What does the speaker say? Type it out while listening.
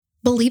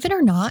Believe it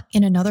or not,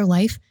 in another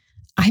life,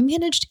 I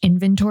managed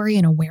inventory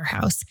in a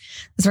warehouse.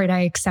 That's right.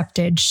 I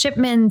accepted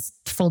shipments,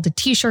 folded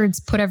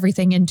t-shirts, put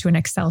everything into an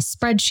Excel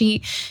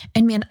spreadsheet.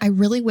 And man, I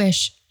really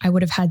wish I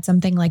would have had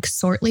something like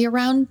Sortly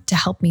around to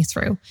help me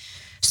through.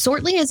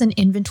 Sortly is an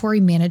inventory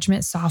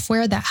management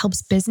software that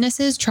helps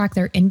businesses track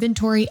their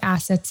inventory,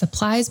 assets,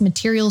 supplies,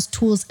 materials,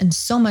 tools, and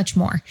so much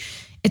more.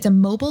 It's a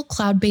mobile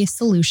cloud-based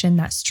solution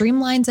that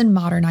streamlines and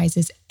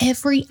modernizes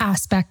every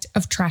aspect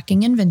of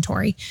tracking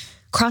inventory.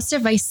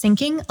 Cross-device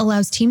syncing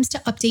allows teams to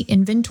update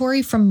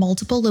inventory from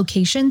multiple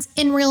locations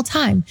in real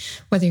time,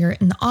 whether you're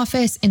in the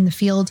office, in the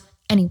field,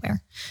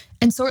 anywhere.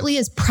 And Sortly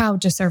is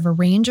proud to serve a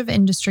range of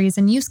industries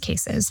and use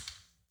cases.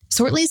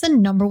 Sortly is the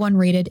 #1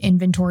 rated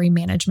inventory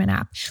management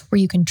app where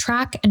you can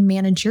track and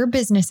manage your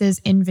business's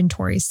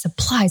inventories,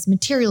 supplies,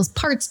 materials,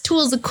 parts,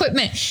 tools,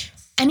 equipment,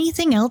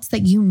 anything else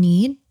that you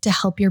need to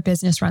help your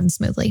business run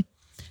smoothly.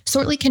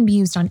 Sortly can be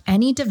used on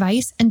any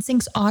device and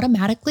syncs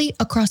automatically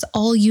across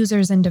all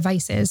users and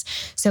devices.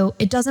 So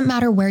it doesn't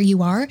matter where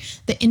you are,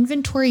 the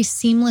inventory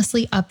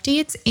seamlessly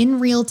updates in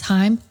real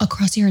time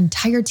across your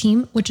entire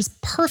team, which is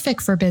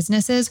perfect for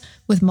businesses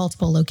with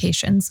multiple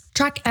locations.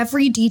 Track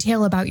every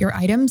detail about your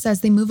items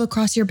as they move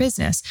across your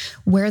business,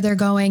 where they're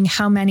going,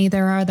 how many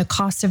there are, the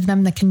cost of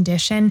them, the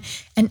condition,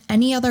 and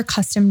any other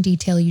custom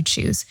detail you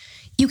choose.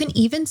 You can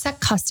even set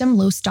custom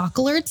low stock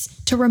alerts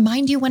to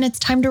remind you when it's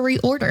time to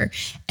reorder,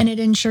 and it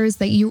ensures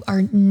that you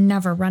are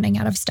never running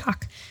out of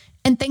stock.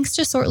 And thanks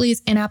to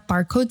Sortly's in-app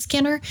barcode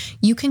scanner,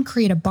 you can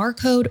create a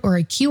barcode or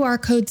a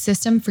QR code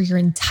system for your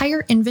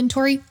entire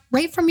inventory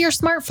right from your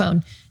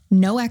smartphone.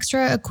 No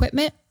extra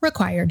equipment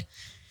required.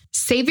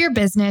 Save your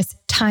business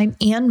time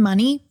and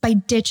money by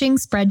ditching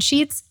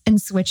spreadsheets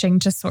and switching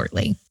to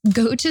Sortly.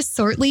 Go to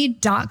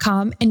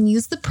sortly.com and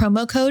use the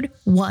promo code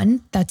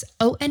ONE, that's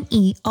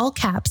ONE, all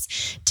caps,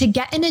 to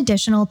get an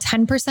additional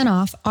 10%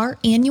 off our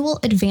annual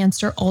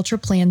advanced or ultra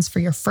plans for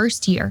your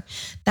first year.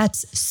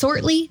 That's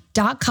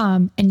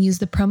sortly.com and use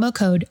the promo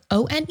code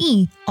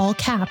ONE, all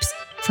caps,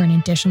 for an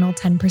additional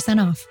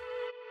 10% off.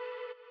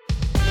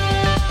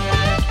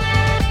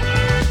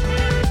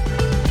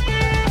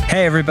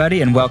 Hey,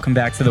 everybody, and welcome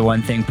back to the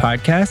One Thing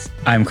podcast.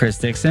 I'm Chris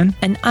Dixon.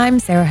 And I'm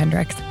Sarah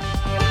Hendricks.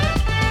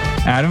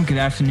 Adam, good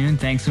afternoon.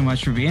 Thanks so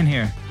much for being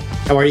here.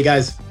 How are you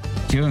guys?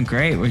 Doing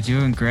great. We're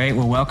doing great.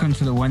 Well, welcome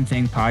to the One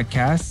Thing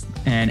podcast.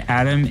 And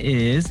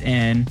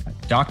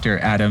Dr.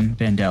 Adam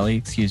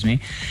Bandelli,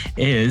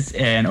 is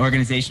an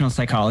organizational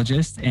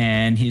psychologist,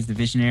 and he's the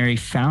visionary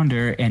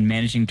founder and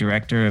managing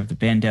director of the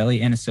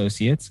Bandelli and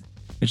Associates,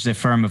 which is a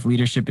firm of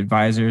leadership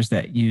advisors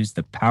that use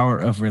the power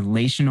of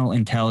relational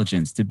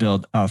intelligence to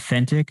build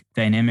authentic,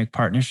 dynamic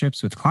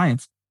partnerships with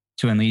clients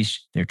to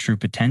unleash their true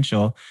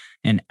potential.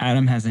 And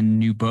Adam has a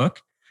new book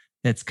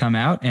that's come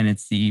out, and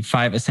it's the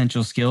 5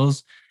 essential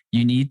skills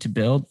you need to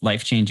build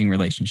life-changing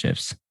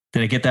relationships.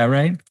 Did I get that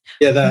right?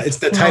 Yeah,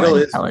 the title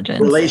is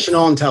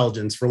Relational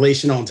Intelligence.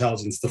 Relational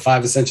Intelligence, the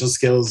 5 essential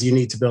skills you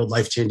need to build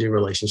life-changing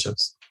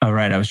relationships. All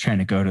right. I was trying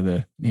to go to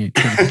the meaty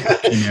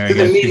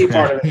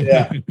part of it.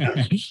 Yeah.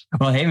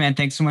 Well, hey, man,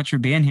 thanks so much for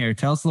being here.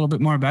 Tell us a little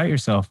bit more about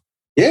yourself.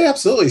 Yeah,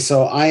 absolutely.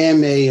 So I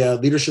am a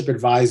leadership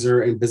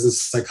advisor and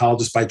business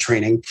psychologist by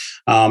training.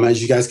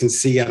 As you guys can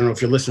see, I don't know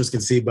if your listeners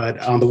can see, but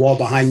on the wall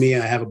behind me,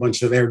 I have a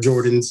bunch of Air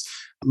Jordans.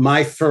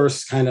 My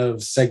first kind of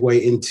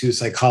segue into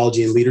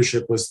psychology and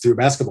leadership was through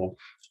basketball.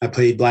 I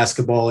played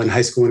basketball in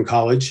high school and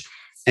college.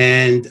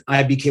 And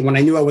when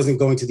I knew I wasn't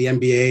going to the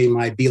NBA,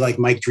 my Be Like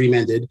Mike dream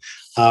ended.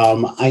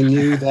 I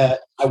knew that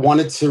I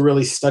wanted to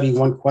really study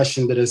one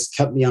question that has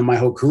kept me on my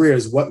whole career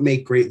is what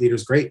make great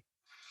leaders great?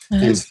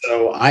 Mm-hmm. And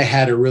so I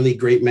had a really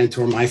great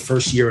mentor my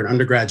first year, an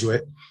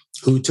undergraduate,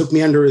 who took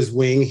me under his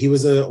wing. He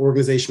was an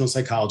organizational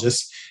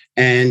psychologist,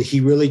 and he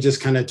really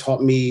just kind of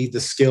taught me the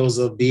skills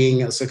of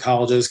being a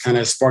psychologist, kind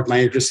of sparked my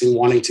interest in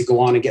wanting to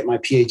go on and get my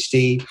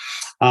PhD.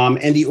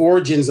 And the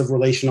origins of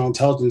relational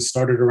intelligence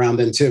started around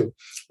then too.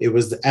 It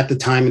was at the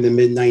time in the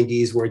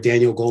mid-90s where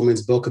Daniel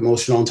Goleman's book,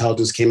 Emotional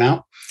Intelligence, came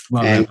out.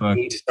 Love and that book.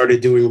 We started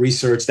doing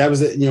research. That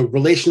was,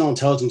 relational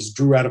intelligence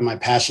grew out of my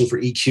passion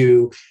for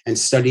EQ and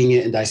studying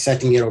it and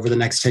dissecting it over the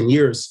next 10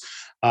 years.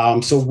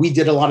 So we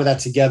did a lot of that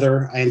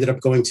together. I ended up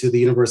going to the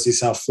University of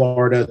South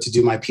Florida to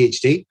do my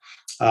PhD.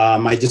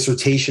 My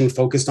dissertation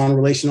focused on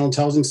relational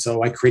intelligence.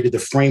 So I created the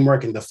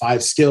framework and the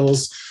 5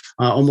 skills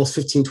almost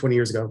 15, 20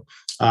 years ago.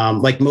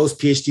 Like most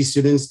PhD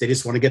students, they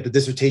just want to get the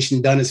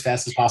dissertation done as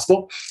fast as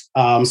possible.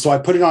 So I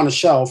put it on a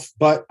shelf,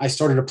 but I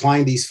started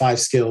applying these 5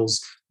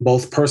 skills,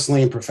 both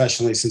personally and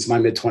professionally, since my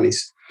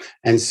mid-20s.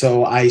 And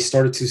so I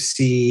started to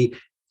see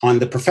on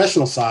the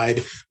professional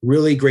side,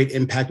 really great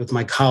impact with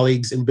my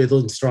colleagues and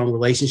building strong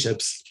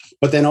relationships,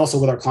 but then also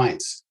with our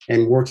clients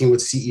and working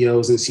with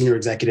CEOs and senior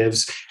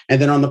executives. And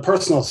then on the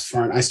personal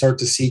front, I start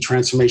to see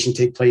transformation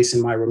take place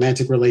in my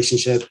romantic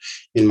relationship,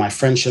 in my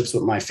friendships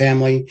with my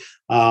family.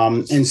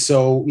 And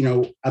so,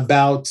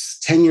 about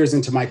 10 years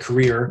into my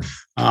career,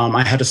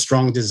 I had a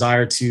strong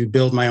desire to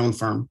build my own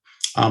firm.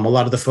 A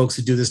lot of the folks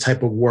who do this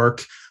type of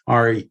work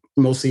are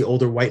mostly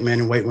older white men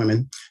and white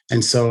women.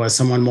 And so as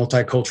someone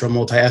multicultural,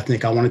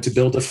 multi-ethnic, I wanted to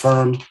build a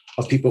firm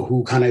of people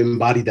who kind of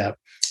embody that.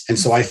 And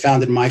so I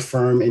founded my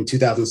firm in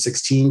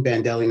 2016,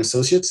 Bandelli and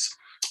Associates.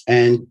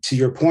 And to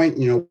your point,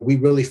 we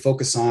really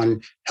focus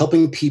on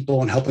helping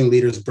people and helping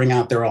leaders bring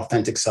out their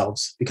authentic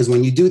selves. Because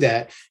when you do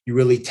that, you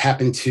really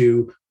tap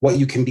into what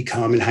you can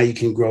become and how you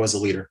can grow as a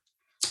leader.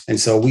 And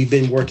so we've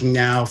been working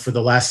now for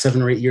the last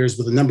 7 or 8 years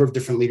with a number of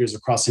different leaders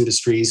across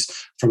industries,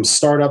 from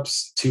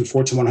startups to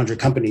Fortune 100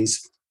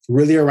 companies,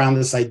 really around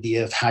this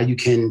idea of how you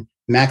can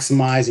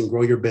maximize and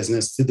grow your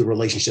business through the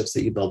relationships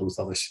that you build with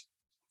others.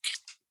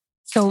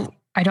 So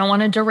I don't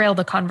want to derail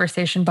the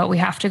conversation, but we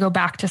have to go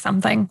back to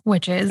something,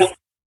 which is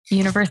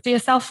University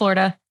of South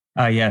Florida.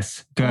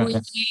 Yes.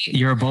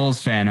 You're a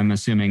Bulls fan, I'm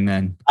assuming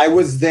then. I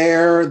was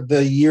there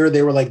the year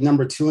they were like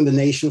number 2 in the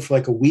nation for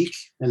like a week,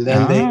 and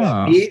then they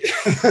got beat.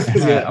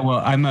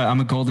 Well, I'm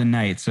a Golden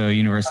Knight, so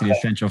University of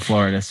Central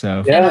Florida.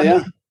 So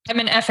yeah. I'm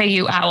an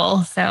FAU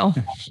owl, so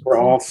we're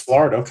all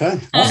Florida. Okay.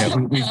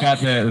 Awesome. We've got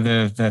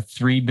the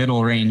 3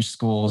 middle range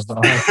schools.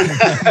 So,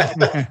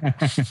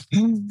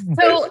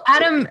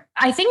 Adam,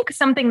 I think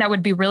something that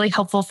would be really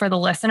helpful for the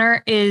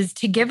listener is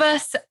to give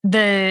us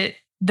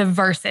the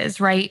verses,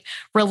 right?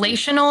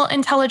 Relational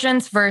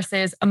intelligence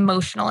versus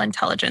emotional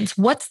intelligence.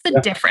 What's the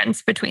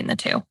difference between the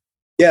two?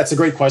 Yeah, it's a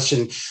great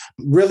question.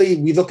 Really,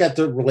 we look at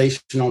the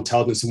relational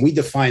intelligence and we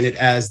define it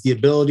as the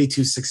ability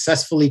to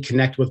successfully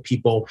connect with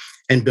people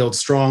and build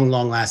strong,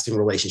 long-lasting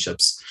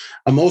relationships.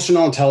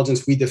 Emotional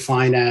intelligence we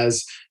define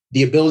as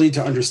the ability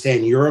to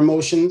understand your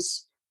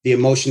emotions, the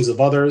emotions of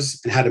others,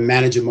 and how to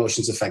manage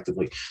emotions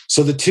effectively.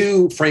 So the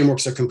two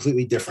frameworks are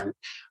completely different.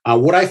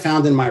 What I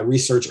found in my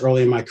research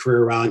early in my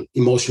career around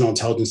emotional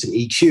intelligence and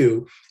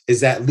EQ is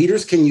that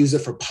leaders can use it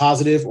for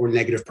positive or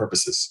negative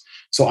purposes.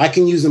 So I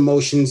can use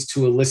emotions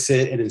to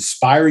elicit and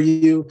inspire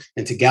you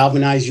and to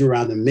galvanize you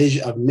around a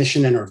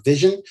mission and our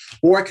vision,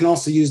 or I can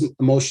also use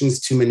emotions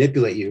to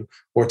manipulate you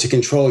or to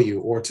control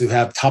you or to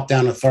have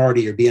top-down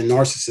authority or be a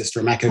narcissist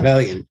or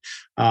Machiavellian.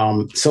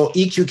 So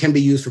EQ can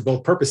be used for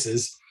both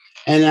purposes.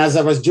 And as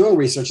I was doing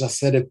research, I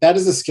said, if that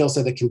is a skill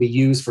set that can be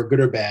used for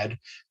good or bad,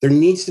 there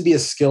needs to be a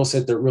skill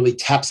set that really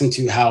taps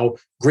into how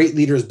great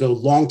leaders build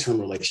long-term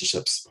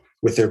relationships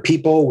with their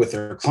people, with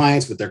their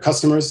clients, with their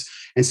customers.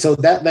 And so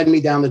that led me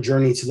down the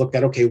journey to look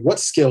at, okay, what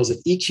skills,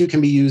 if EQ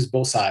can be used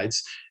both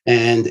sides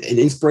and an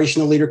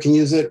inspirational leader can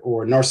use it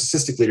or a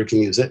narcissistic leader can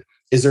use it,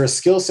 is there a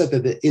skill set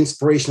that the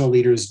inspirational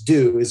leaders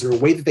do? Is there a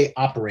way that they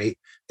operate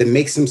that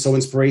makes them so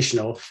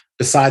inspirational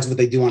besides what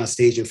they do on a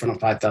stage in front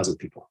of 5,000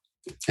 people?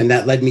 And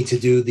that led me to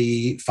do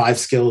the 5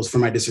 skills for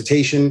my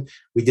dissertation.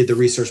 We did the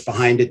research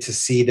behind it to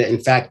see that,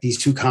 in fact,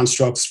 these two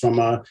constructs from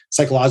a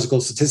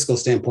psychological, statistical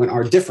standpoint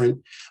are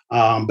different.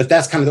 But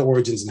that's kind of the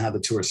origins and how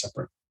the two are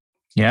separate.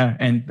 Yeah.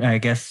 And I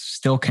guess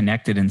still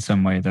connected in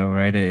some way, though,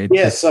 right?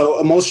 So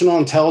emotional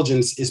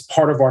intelligence is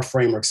part of our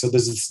framework. So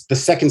there's the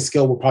second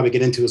skill we'll probably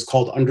get into is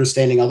called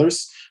understanding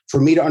others. For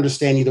me to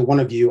understand either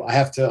one of you, I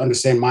have to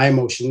understand my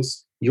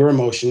emotions, your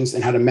emotions,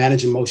 and how to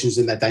manage emotions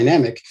in that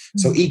dynamic.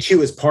 So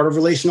EQ is part of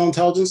relational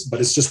intelligence,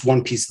 but it's just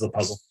one piece of the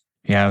puzzle.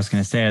 Yeah, I was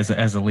going to say,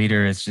 as a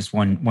leader, it's just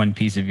one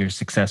piece of your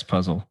success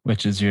puzzle,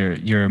 which is your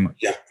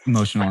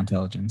emotional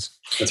intelligence.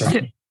 That's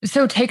right.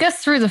 So take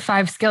us through the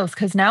 5 skills,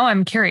 because now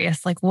I'm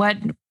curious, like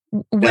when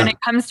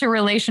it comes to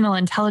relational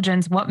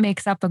intelligence, what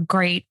makes up a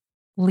great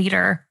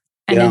leader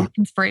and an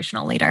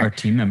inspirational leader? Or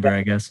team member,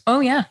 I guess.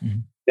 Oh, yeah. Mm-hmm.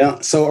 Yeah.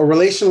 So a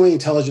relationally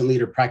intelligent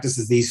leader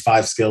practices these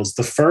 5 skills.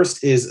 The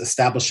first is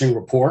establishing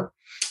rapport.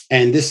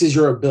 And this is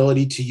your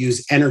ability to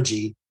use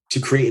energy to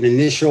create an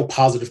initial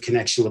positive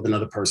connection with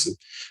another person.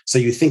 So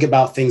you think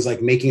about things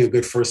like making a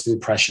good first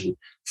impression,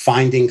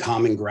 finding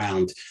common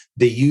ground,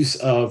 the use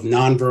of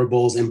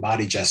nonverbals and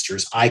body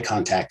gestures, eye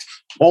contact,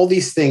 all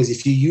these things.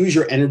 If you use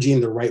your energy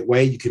in the right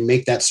way, you can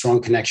make that strong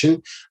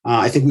connection.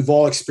 I think we've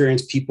all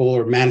experienced people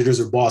or managers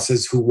or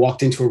bosses who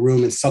walked into a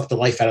room and sucked the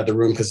life out of the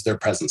room because of their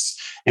presence.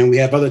 And we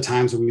have other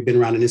times where we've been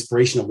around an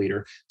inspirational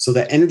leader. So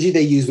the energy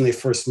they use when they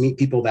first meet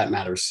people, that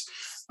matters.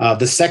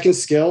 The second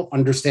skill,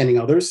 understanding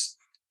others.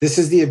 This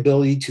is the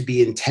ability to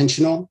be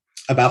intentional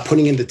about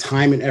putting in the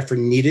time and effort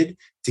needed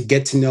to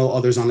get to know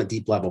others on a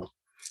deep level.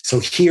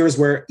 So here's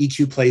where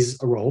EQ plays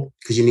a role,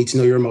 because you need to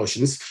know your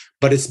emotions,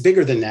 but it's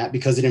bigger than that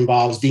because it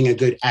involves being a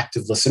good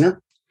active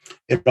listener.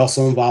 It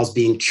also involves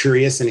being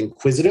curious and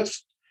inquisitive.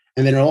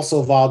 And then it also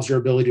involves your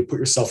ability to put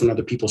yourself in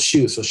other people's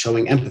shoes, so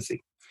showing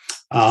empathy.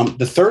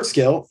 The third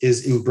skill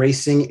is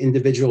embracing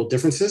individual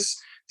differences.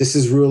 This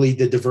is really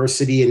the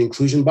diversity and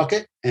inclusion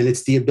bucket, and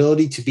it's the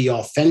ability to be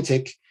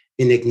authentic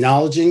in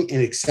acknowledging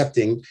and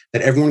accepting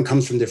that everyone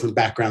comes from different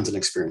backgrounds and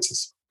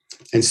experiences.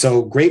 And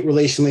so great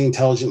relationally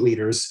intelligent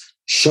leaders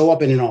show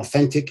up in an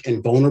authentic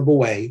and vulnerable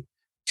way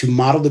to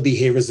model the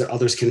behaviors that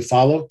others can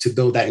follow to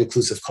build that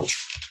inclusive culture.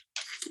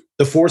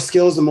 The 4th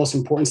skill is the most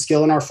important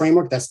skill in our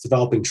framework. That's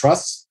developing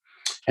trust.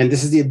 And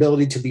this is the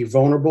ability to be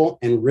vulnerable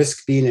and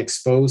risk being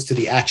exposed to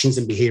the actions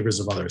and behaviors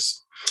of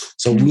others.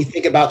 So when we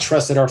think about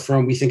trust at our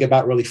firm, we think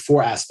about really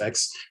 4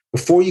 aspects.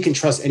 Before you can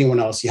trust anyone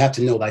else, you have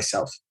to know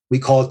thyself. We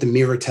call it the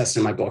mirror test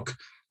in my book,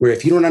 where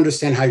if you don't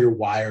understand how you're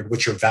wired,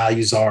 what your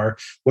values are,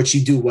 what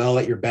you do well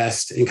at your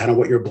best, and kind of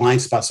what your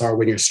blind spots are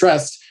when you're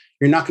stressed,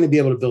 you're not going to be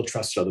able to build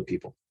trust with other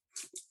people.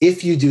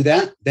 If you do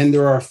that, then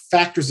there are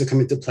factors that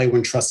come into play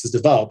when trust is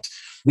developed.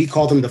 We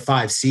call them the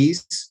 5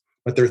 C's,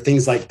 but they're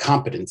things like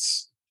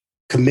competence,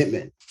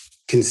 commitment,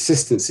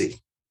 consistency,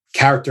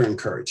 character, and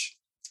courage.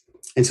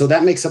 And so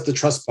that makes up the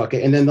trust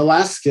bucket. And then the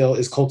last skill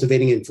is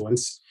cultivating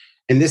influence.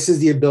 And this is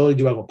the ability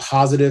to have a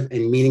positive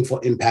and meaningful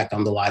impact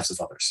on the lives of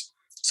others.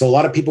 So a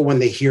lot of people, when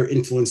they hear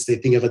influence, they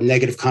think of a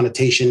negative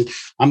connotation.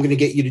 I'm going to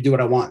get you to do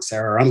what I want,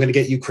 Sarah, or I'm going to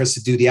get you, Chris,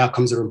 to do the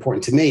outcomes that are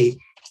important to me.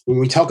 When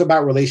we talk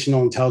about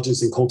relational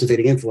intelligence and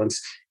cultivating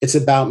influence, it's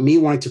about me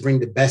wanting to bring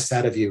the best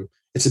out of you.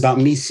 It's about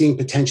me seeing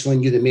potential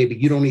in you that maybe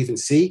you don't even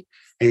see,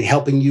 and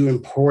helping you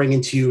and pouring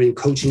into you and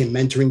coaching and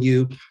mentoring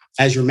you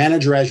as your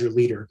manager, as your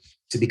leader,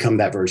 to become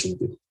that version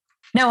of you.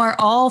 Now, are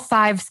all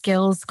 5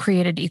 skills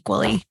created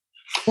equally?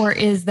 Or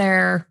is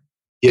there...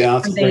 Yeah,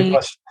 that's a great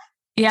question.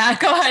 Yeah,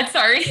 go ahead.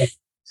 Sorry.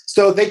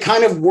 So they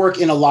kind of work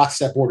in a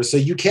lockstep order. So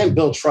you can't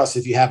build trust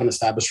if you haven't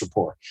established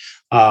rapport.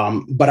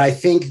 But I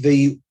think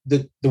the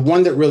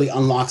one that really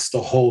unlocks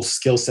the whole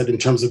skill set in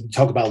terms of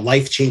talk about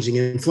life-changing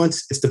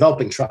influence is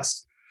developing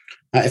trust.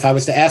 If I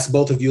was to ask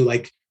both of you,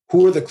 like,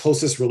 who are the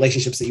closest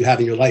relationships that you have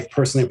in your life,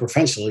 personally and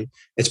professionally,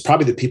 it's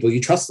probably the people you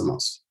trust the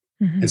most.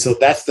 Mm-hmm. And so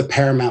that's the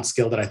paramount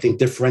skill that I think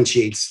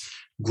differentiates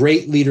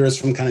great leaders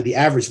from kind of the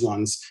average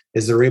ones,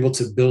 is they're able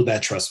to build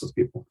that trust with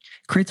people.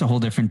 Creates a whole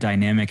different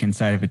dynamic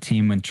inside of a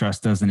team when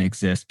trust doesn't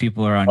exist.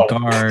 People are on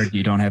guard.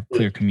 You don't have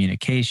clear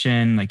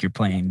communication. Like, you're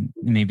playing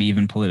maybe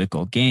even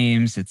political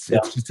games. It's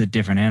just a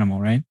different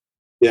animal, right?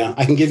 Yeah,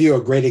 I can give you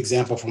a great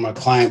example from a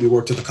client we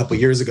worked with a couple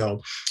of years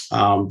ago.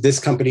 This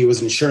company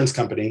was an insurance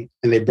company,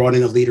 and they brought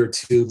in a leader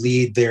to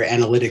lead their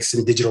analytics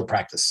and digital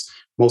practice.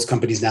 Most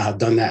companies now have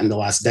done that in the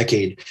last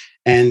decade.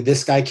 And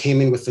this guy came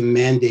in with the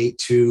mandate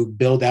to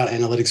build out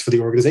analytics for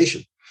the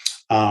organization.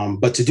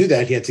 But to do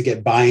that, he had to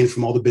get buy-in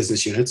from all the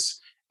business units.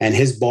 And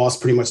his boss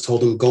pretty much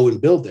told him, go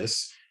and build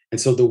this.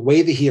 And so the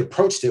way that he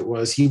approached it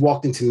was he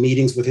walked into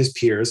meetings with his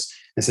peers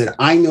and said,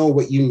 I know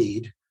what you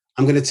need.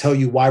 I'm going to tell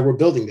you why we're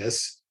building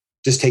this.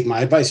 Just take my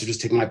advice or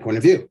just take my point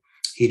of view.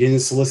 He didn't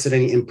solicit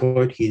any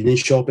input. He didn't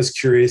show up as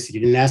curious. He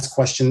didn't ask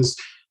questions.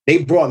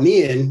 They brought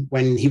me in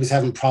when he was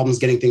having problems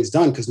getting things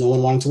done because no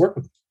one wanted to work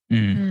with him.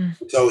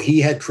 Mm-hmm. So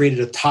he had created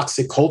a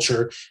toxic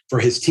culture for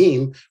his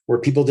team where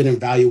people didn't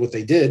value what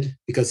they did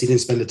because he didn't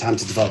spend the time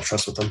to develop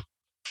trust with them.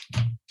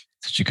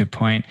 Such a good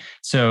point.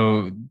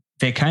 So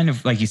they kind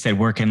of, like you said,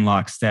 work in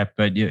lockstep,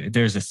 but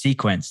there's a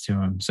sequence to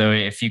them. So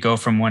if you go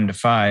from 1 to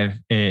 5,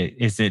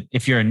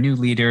 if you're a new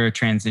leader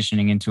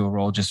transitioning into a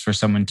role just for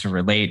someone to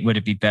relate, would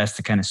it be best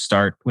to kind of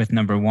start with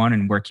number 1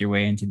 and work your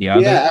way into the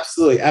other? Yeah,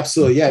 absolutely.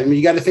 Absolutely. Yeah. I mean,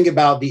 you got to think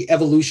about the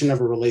evolution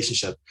of a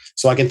relationship.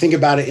 So I can think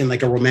about it in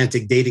like a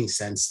romantic dating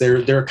sense.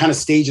 There are kind of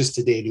stages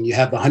to dating. You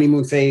have the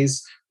honeymoon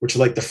phase, which are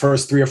like the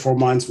first 3 or 4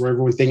 months where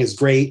everything is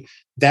great.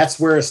 That's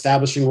where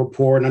establishing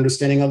rapport and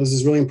understanding others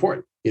is really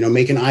important.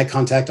 Making eye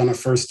contact on a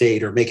first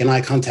date or making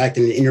eye contact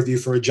in an interview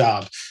for a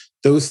job.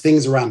 Those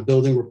things around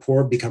building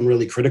rapport become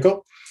really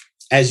critical.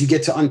 As you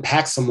get to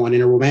unpack someone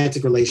in a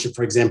romantic relationship,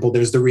 for example,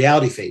 there's the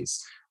reality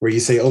phase where you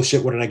say, oh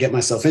shit, what did I get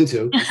myself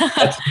into?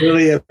 That's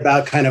really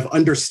about kind of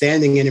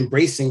understanding and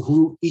embracing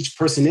who each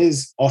person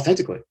is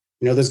authentically.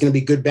 There's going to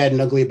be good, bad,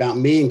 and ugly about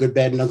me and good,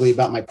 bad, and ugly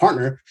about my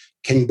partner.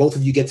 Can both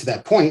of you get to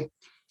that point?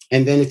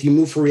 And then if you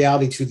move from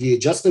reality to the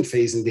adjustment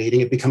phase in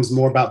dating, it becomes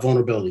more about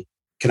vulnerability.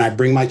 Can I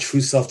bring my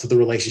true self to the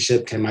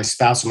relationship? Can my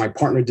spouse or my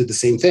partner do the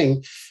same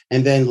thing?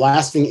 And then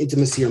lasting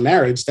intimacy or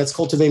marriage, that's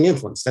cultivating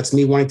influence. That's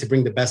me wanting to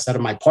bring the best out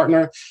of my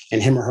partner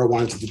and him or her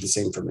wanting to do the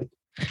same for me.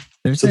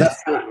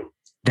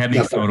 That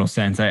makes total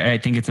sense. I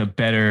think it's a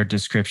better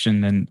description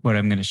than what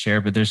I'm going to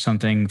share, but there's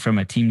something from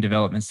a team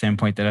development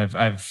standpoint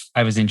that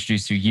I was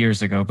introduced to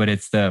years ago, but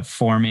it's the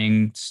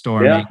forming,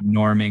 storming,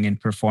 norming, and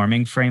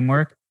performing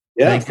framework.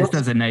 Yeah, I think this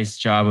does a nice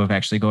job of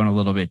actually going a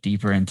little bit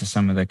deeper into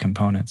some of the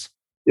components.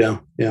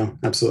 Yeah,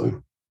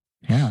 absolutely.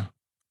 Yeah.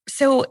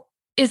 So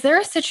is there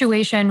a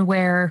situation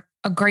where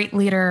a great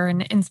leader,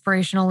 an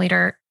inspirational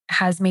leader,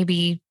 has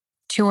maybe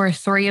 2 or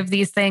 3 of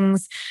these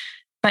things,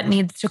 but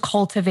needs to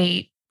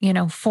cultivate,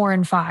 4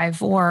 and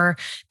 5, or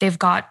they've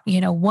got,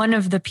 one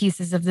of the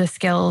pieces of the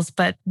skills,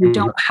 but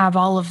don't have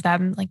all of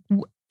them? Like,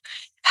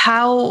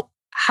 how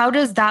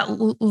does that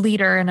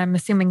leader, and I'm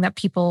assuming that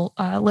people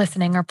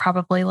listening are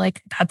probably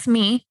like, that's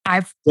me.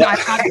 I've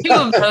got 2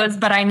 of those,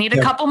 but I need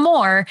a couple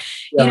more.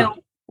 Yeah.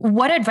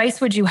 What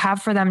advice would you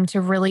have for them to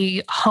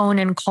really hone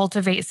and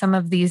cultivate some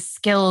of these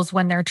skills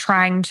when they're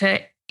trying to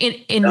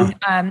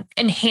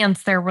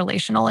enhance their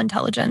relational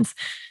intelligence?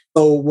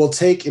 So we'll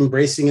take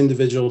embracing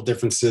individual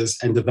differences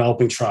and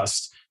developing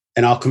trust,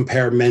 and I'll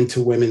compare men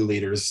to women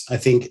leaders. I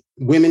think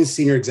women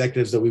senior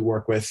executives that we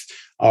work with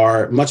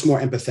are much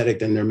more empathetic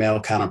than their male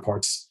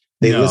counterparts.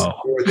 They listen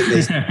more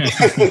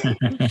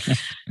than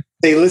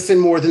they listen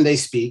more than they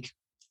speak,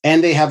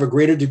 and they have a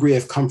greater degree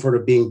of comfort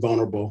of being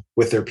vulnerable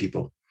with their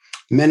people.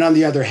 Men, on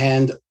the other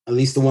hand, at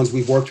least the ones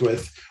we've worked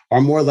with,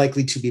 are more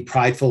likely to be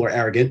prideful or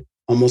arrogant,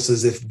 almost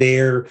as if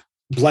they're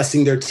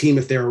blessing their team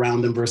if they're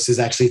around them versus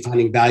actually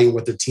finding value in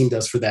what their team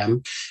does for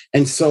them.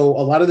 And so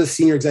a lot of the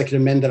senior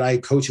executive men that I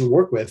coach and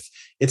work with,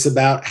 it's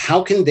about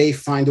how can they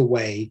find a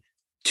way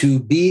to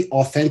be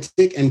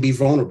authentic and be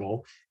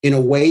vulnerable in a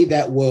way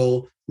that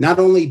will not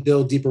only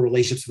build deeper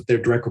relationships with their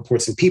direct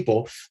reports and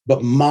people,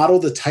 but model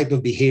the type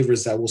of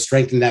behaviors that will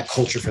strengthen that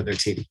culture for their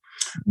team.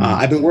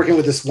 I've been working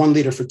with this one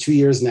leader for 2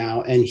 years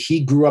now, and he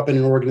grew up in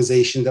an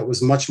organization that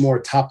was much more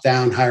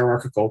top-down,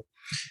 hierarchical.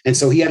 And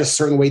so he had a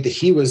certain way that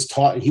he was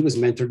taught and he was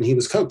mentored and he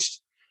was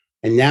coached.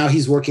 And now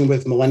he's working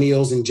with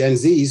millennials and Gen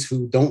Zs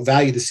who don't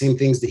value the same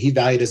things that he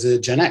valued as a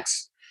Gen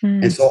X.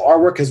 And so our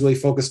work has really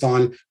focused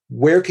on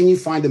where can you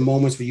find the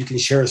moments where you can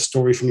share a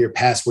story from your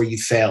past where you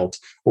failed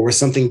or where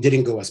something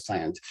didn't go as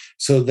planned,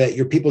 so that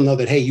your people know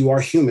that, hey, you are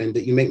human,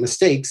 that you make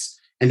mistakes,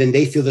 and then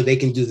they feel that they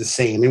can do the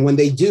same. And when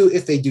they do,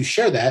 if they do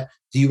share that,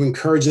 do you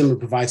encourage them to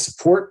provide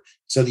support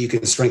so that you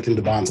can strengthen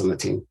the bonds on the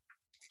team?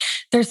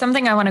 There's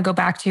something I want to go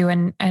back to,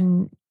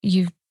 and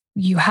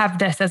you have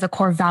this as a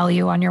core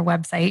value on your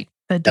website,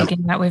 the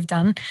digging that we've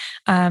done,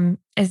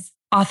 is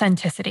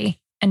authenticity.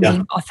 And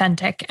being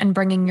authentic and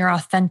bringing your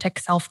authentic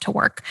self to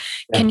work.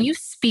 Can you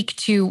speak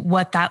to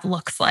what that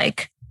looks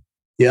like?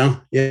 Yeah.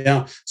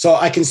 So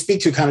I can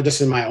speak to kind of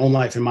just in my own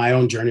life, in my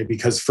own journey,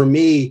 because for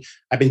me,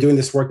 I've been doing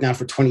this work now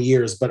for 20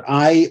 years, but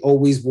I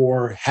always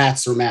wore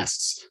hats or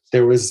masks.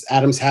 There was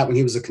Adam's hat when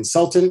he was a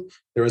consultant.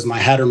 There was my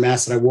hat or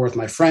mask that I wore with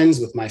my friends,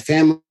 with my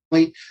family.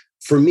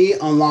 For me,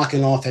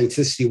 unlocking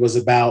authenticity was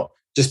about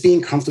just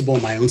being comfortable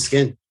in my own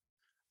skin.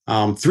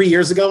 3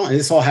 years ago, and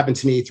this all happened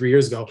to me 3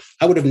 years ago,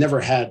 I would have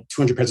never had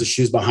 200 pairs of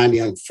shoes behind me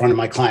in front of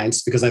my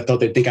clients because I thought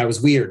they'd think I was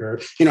weird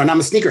or, and I'm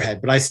a sneakerhead,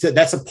 but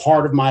that's a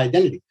part of my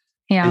identity.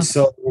 Yeah. And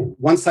so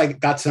once I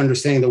got to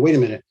understanding that, wait a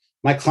minute,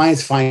 my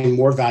clients find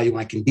more value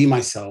when I can be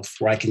myself,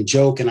 where I can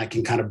joke and I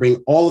can kind of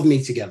bring all of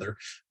me together,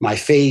 my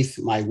faith,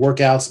 my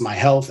workouts, my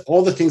health,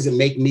 all the things that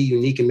make me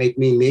unique and make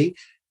me me.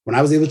 When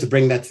I was able to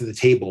bring that to the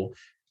table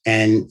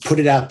and put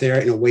it out there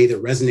in a way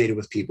that resonated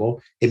with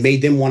people, it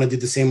made them want to do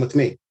the same with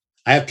me.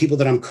 I have people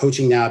that I'm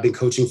coaching now. I've been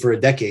coaching for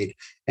a decade,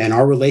 and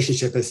our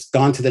relationship has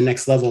gone to the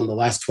next level in the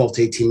last 12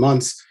 to 18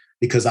 months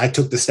because I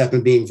took the step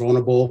in being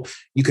vulnerable.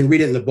 You can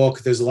read it in the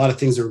book. There's a lot of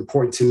things that are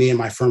important to me and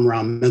my firm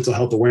around mental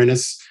health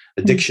awareness,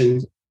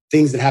 addiction,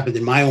 things that happened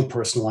in my own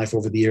personal life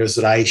over the years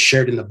that I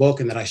shared in the book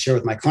and that I share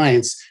with my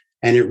clients.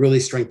 And it really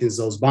strengthens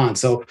those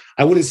bonds. So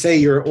I wouldn't say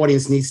your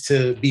audience needs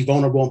to be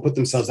vulnerable and put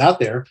themselves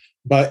out there,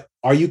 but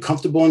are you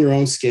comfortable in your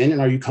own skin?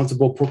 And are you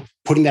comfortable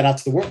putting that out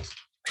to the world?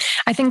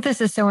 I think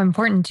this is so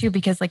important too,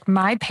 because like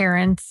my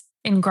parents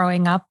in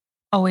growing up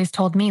always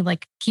told me,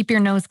 like, keep your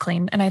nose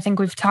clean. And I think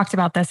we've talked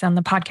about this on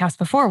the podcast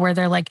before, where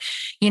they're like,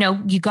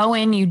 you go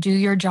in, you do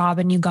your job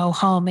and you go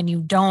home, and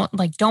you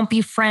don't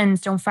be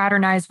friends, don't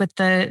fraternize with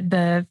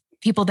the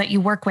people that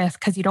you work with,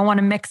 because you don't want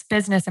to mix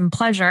business and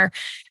pleasure.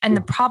 And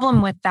the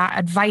problem with that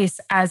advice,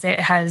 as it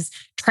has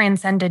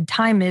transcended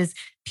time, is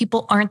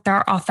people aren't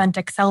their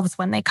authentic selves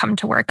when they come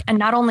to work. And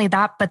not only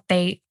that, but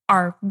they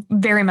are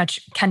very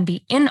much can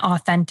be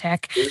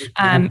inauthentic.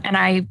 And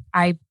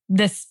I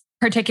this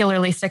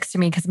particularly sticks to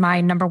me because my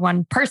number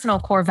one personal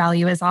core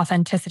value is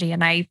authenticity.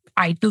 And I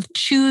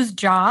choose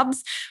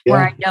jobs where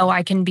I know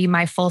I can be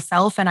my full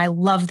self. And I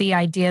love the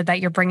idea that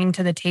you're bringing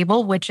to the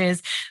table, which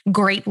is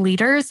great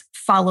leaders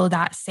follow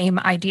that same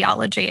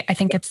ideology. I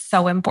think it's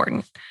so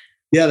important.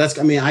 Yeah,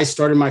 I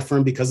started my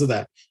firm because of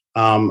that.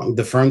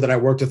 The firm that I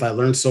worked with, I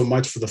learned so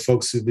much for the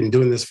folks who've been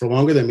doing this for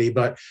longer than me,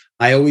 but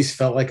I always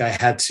felt like I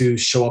had to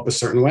show up a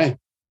certain way.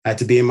 I had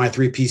to be in my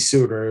 3-piece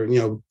suit, or,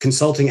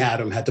 consulting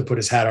Adam had to put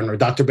his hat on, or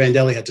Dr.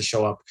 Bandelli had to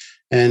show up.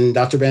 And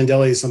Dr.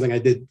 Bandelli is something I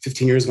did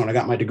 15 years ago when I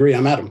got my degree.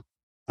 I'm Adam.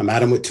 I'm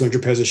Adam with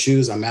 200 pairs of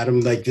shoes. I'm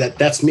Adam like that.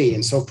 That's me.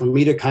 And so for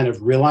me to kind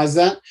of realize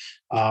that,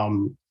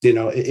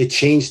 it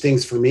changed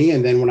things for me.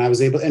 And then when I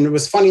was able, and it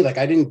was funny, like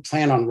I didn't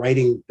plan on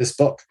writing this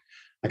book.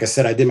 Like I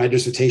said, I did my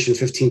dissertation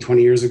 15,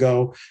 20 years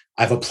ago.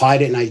 I've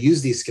applied it and I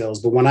use these skills.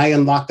 But when I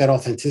unlocked that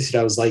authenticity,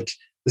 I was like,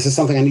 this is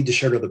something I need to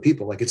share to other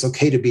people. Like, it's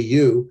okay to be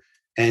you.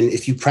 And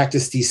if you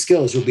practice these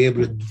skills, you'll be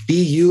able to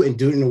be you and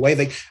do it in a way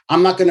like,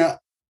 I'm not going to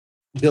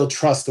build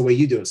trust the way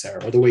you do it,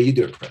 Sarah, or the way you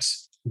do it,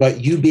 Chris.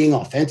 But you being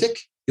authentic,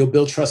 you'll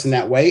build trust in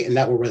that way, and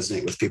that will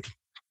resonate with people.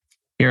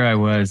 Here I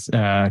was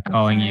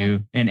calling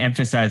you and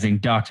emphasizing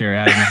Dr.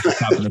 Adam at the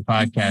top of the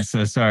podcast.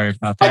 So sorry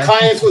about that. My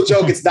clients will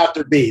joke it's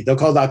Dr. B. They'll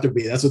call Dr.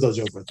 B. That's what they'll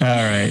joke with. All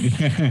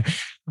right.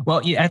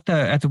 Well, at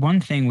the one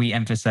thing we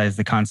emphasize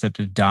the concept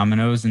of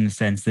dominoes in the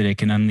sense that it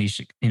can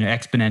unleash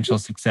exponential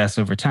success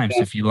over time.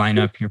 So if you line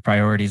up your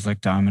priorities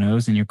like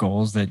dominoes and your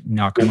goals that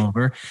knock them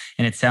over,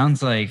 and it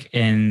sounds like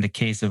in the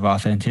case of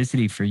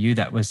authenticity for you,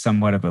 that was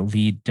somewhat of a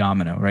lead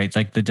domino, right?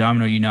 Like the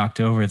domino you knocked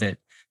over that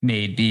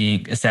made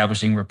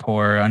establishing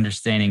rapport,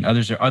 understanding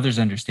others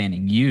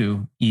understanding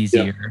you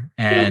easier,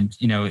 and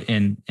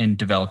in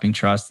developing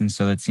trust. And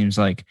so it seems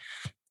like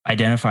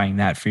identifying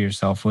that for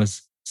yourself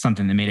was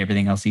something that made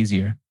everything else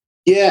easier.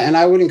 Yeah, and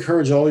I would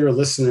encourage all your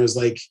listeners,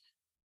 like,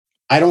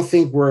 I don't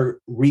think we're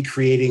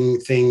recreating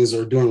things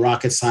or doing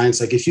rocket science.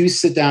 Like if you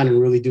sit down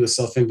and really do a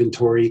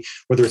self-inventory,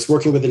 whether it's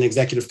working with an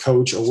executive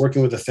coach or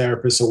working with a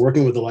therapist or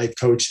working with a life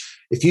coach,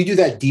 if you do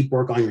that deep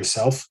work on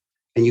yourself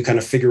and you kind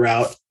of figure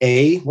out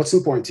A, what's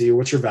important to you,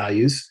 what's your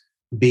values,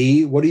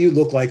 B, what do you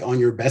look like on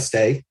your best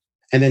day?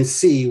 And then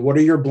C, what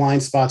are your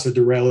blind spots or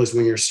derailers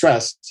when you're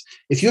stressed?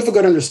 If you have a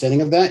good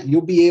understanding of that,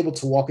 you'll be able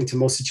to walk into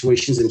most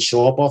situations and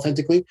show up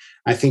authentically.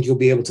 I think you'll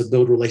be able to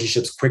build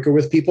relationships quicker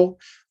with people.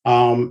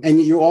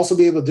 And you'll also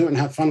be able to do it and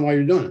have fun while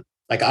you're doing it.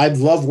 Like I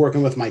love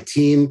working with my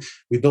team.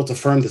 We built a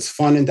firm that's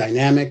fun and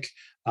dynamic.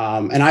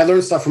 And I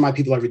learn stuff from my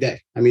people every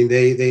day. I mean,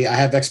 I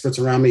have experts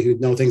around me who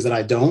know things that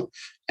I don't,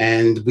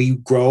 and we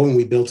grow and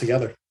we build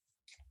together.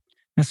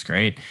 That's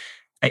great.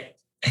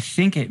 I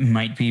think it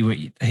might be what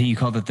you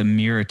called it, the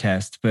mirror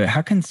test, but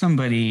how can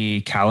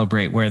somebody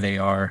calibrate where they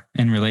are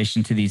in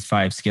relation to these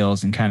 5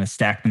 skills and kind of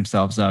stack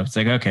themselves up? It's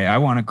like, okay, I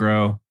want to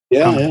grow.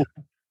 Yeah.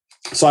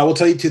 So I will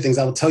tell you 2 things.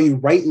 I will tell you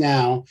right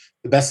now,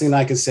 the best thing that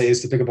I can say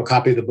is to pick up a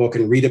copy of the book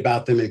and read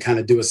about them and kind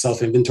of do a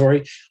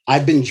self-inventory.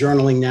 I've been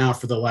journaling now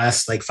for the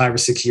last 5 or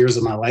 6 years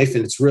of my life.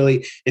 And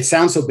it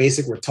sounds so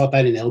basic. We're taught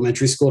that in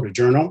elementary school to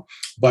journal.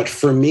 But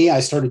for me, I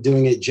started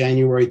doing it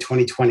January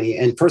 2020.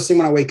 And first thing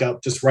when I wake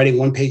up, just writing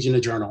 1 page in a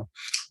journal.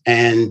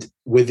 And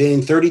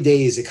within 30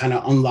 days, it kind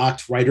of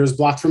unlocked writer's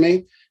block for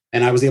me.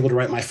 And I was able to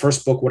write my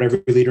first book, What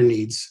Every Leader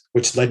Needs,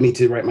 which led me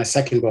to write my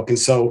second book. And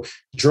so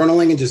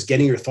journaling and just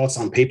getting your thoughts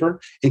on paper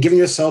and giving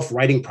yourself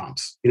writing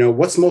prompts.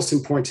 What's most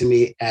important to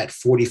me at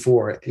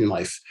 44 in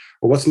life?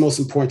 Or what's most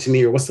important to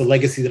me? Or what's the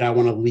legacy that I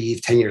want to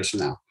leave 10 years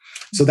from now?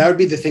 So that would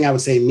be the thing I would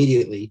say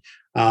immediately.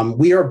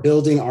 We are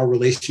building our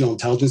relational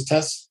intelligence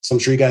tests. So I'm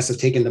sure you guys have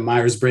taken the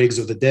Myers-Briggs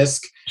or the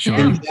DISC. Sure.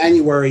 In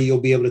January, you'll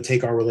be able to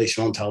take our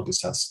relational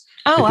intelligence test.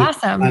 Oh,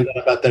 awesome. Find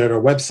out about that at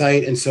our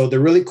website. And so the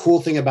really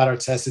cool thing about our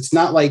test, it's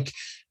not like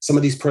some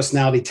of these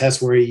personality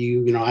tests where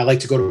I like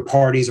to go to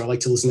parties or I like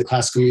to listen to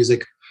classical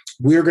music.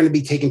 We're going to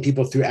be taking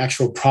people through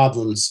actual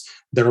problems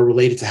that are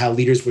related to how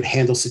leaders would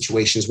handle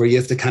situations where you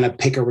have to kind of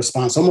pick a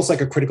response, almost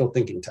like a critical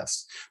thinking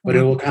test, but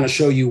it will kind of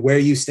show you where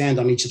you stand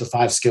on each of the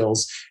 5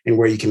 skills and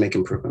where you can make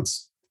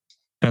improvements.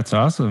 That's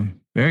awesome.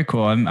 Very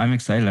cool. I'm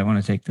excited. I want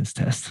to take this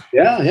test.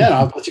 Yeah.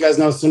 I'll let you guys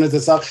know as soon as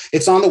it's up.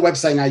 It's on the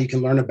website now. You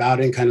can learn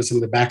about it and kind of some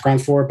of the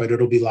background for it, but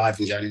it'll be live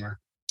in January.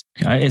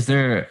 Is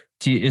there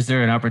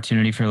an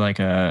opportunity for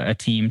a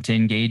team to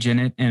engage in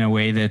it in a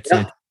way that's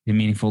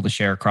meaningful to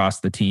share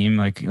across the team,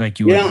 like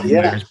you would with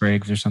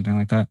Myers-Briggs or something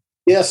like that?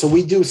 Yeah, so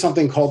we do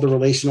something called the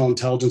Relational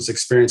Intelligence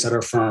Experience at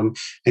our firm.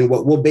 And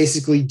what we'll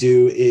basically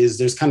do is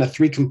there's kind of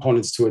 3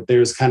 components to it.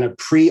 There's kind of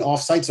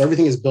pre-offsite. So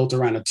everything is built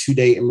around a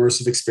 2-day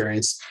immersive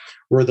experience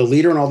where the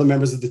leader and all the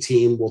members of the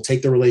team will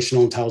take the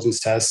relational intelligence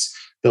tests.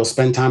 They'll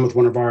spend time with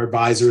one of our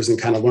advisors and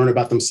kind of learn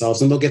about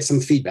themselves, and they'll get some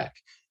feedback.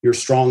 You're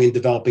strong in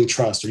developing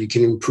trust, or you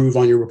can improve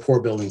on your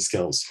rapport building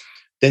skills.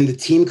 Then the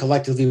team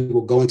collectively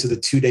will go into the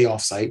 2-day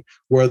offsite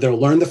where they'll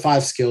learn the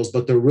 5 skills,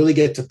 but they'll really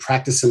get to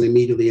practice them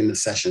immediately in the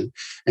session.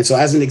 And so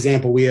as an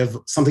example, we have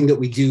something that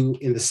we do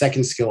in the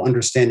second skill,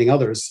 understanding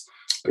others.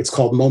 It's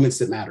called Moments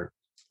That Matter,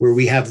 where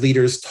we have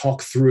leaders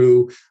talk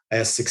through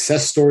a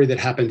success story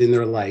that happened in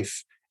their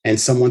life and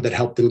someone that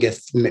helped them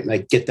get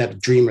that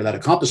dream or that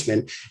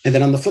accomplishment. And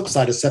then on the flip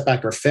side, a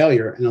setback or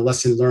failure and a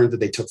lesson learned that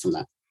they took from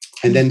that.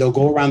 And then they'll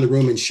go around the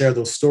room and share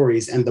those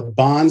stories, and the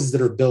bonds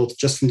that are built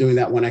just from doing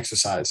that one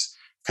exercise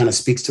kind of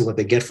speaks to what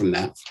they get from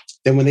that.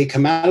 Then when they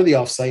come out of the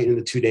offsite in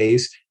the 2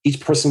 days,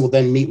 each person will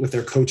then meet with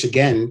their coach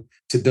again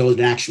to build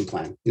an action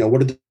plan.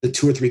 What are the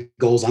 2 or 3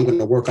 goals I'm going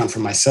to work on for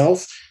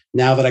myself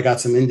now that I got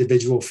some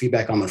individual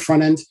feedback on the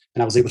front end,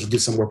 and I was able to do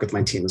some work with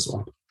my team as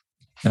well.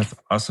 That's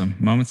awesome.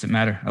 Moments that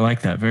matter. I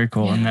like that. Very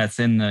cool. Yeah. And that's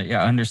in the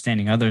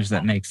understanding others.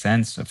 That makes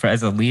sense.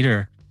 As a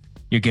leader,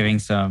 you're giving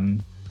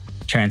some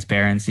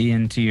transparency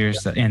into your,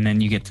 and then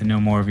you get to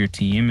know more of your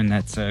team. And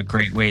that's a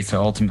great way to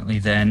ultimately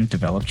then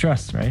develop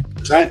trust, right?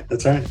 That's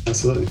right.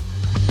 Absolutely.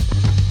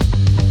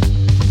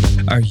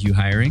 Are you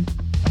hiring?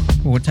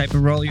 What type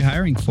of role are you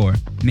hiring for?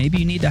 Maybe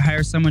you need to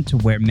hire someone to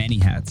wear many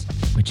hats,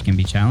 which can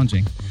be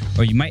challenging.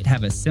 Or you might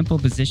have a simple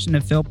position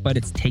to fill, but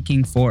it's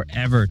taking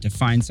forever to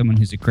find someone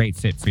who's a great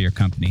fit for your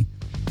company.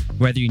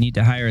 Whether you need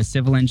to hire a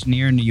civil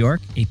engineer in New York,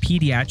 a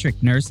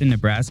pediatric nurse in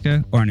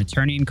Nebraska, or an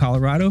attorney in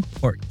Colorado,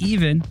 or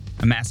even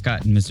a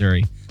mascot in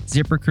Missouri,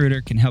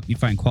 ZipRecruiter can help you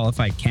find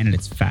qualified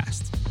candidates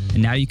fast.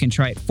 And now you can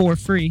try it for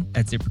free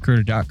at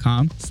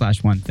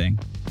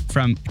ZipRecruiter.com/onething.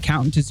 From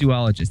accountant to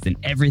zoologist and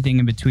everything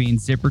in between,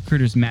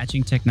 ZipRecruiter's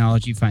matching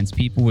technology finds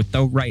people with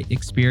the right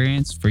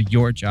experience for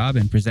your job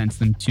and presents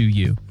them to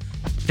you.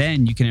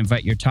 Then you can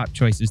invite your top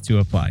choices to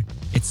apply.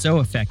 It's so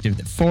effective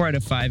that 4 out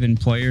of 5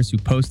 employers who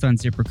post on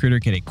ZipRecruiter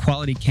get a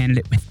quality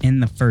candidate within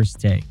the first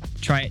day.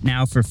 Try it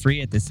now for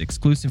free at this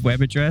exclusive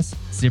web address,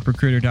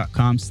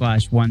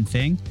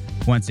 ZipRecruiter.com/onething.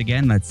 Once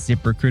again, that's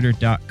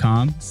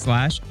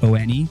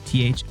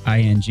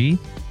ZipRecruiter.com/ONETHING.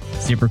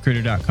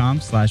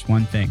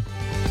 ZipRecruiter.com/onething.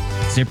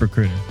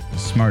 ZipRecruiter, the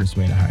smartest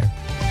way to hire.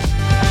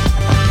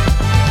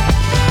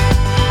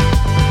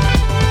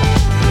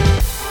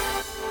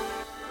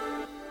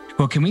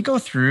 Well, can we go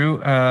through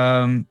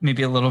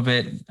maybe a little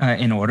bit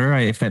in order,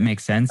 if that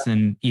makes sense,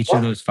 in each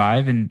of those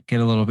five, and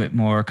get a little bit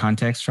more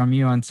context from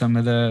you on some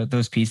of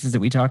those pieces that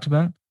we talked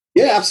about?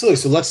 Yeah, absolutely.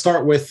 So let's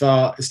start with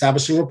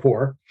establishing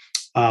rapport.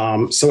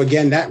 So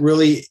again, that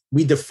really,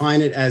 we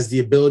define it as the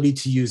ability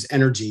to use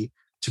energy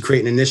to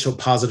create an initial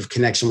positive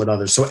connection with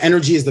others. So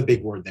energy is the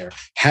big word there.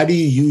 How do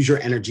you use your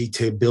energy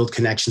to build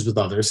connections with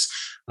others?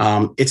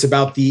 It's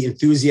about the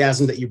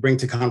enthusiasm that you bring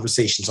to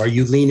conversations. Are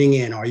you leaning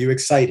in? Are you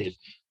excited?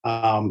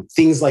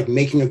 Things like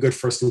making a good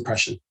first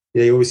impression.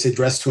 They always say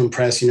dress to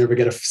impress. You never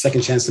get a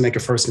second chance to make a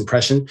first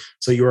impression.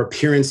 So your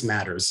appearance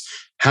matters.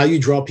 How you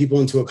draw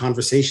people into a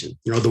conversation.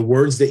 The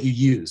words that you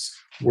use.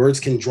 Words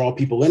can draw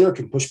people in or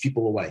can push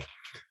people away.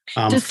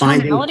 Does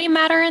tonality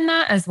matter in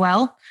that as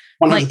well?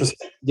 100%.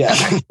 Yeah.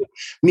 Okay.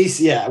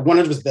 Yeah.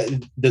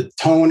 100%. The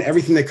tone,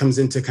 everything that comes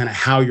into kind of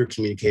how you're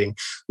communicating.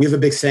 We have a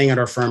big saying at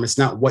our firm. It's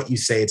not what you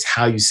say, it's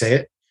how you say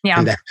it. Yeah.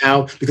 And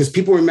how, because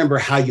people remember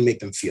how you make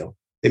them feel.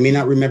 They may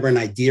not remember an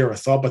idea or a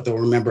thought, but they'll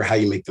remember how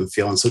you make them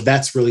feel. And so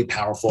that's really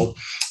powerful.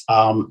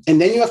 And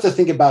then you have to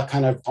think about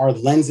kind of our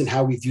lens and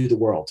how we view the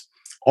world.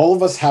 All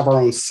of us have our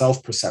own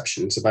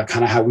self-perceptions about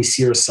kind of how we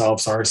see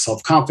ourselves, our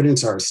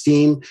self-confidence, our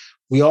esteem.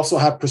 We also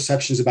have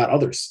perceptions about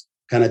others,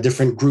 kind of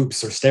different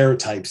groups or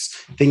stereotypes,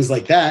 things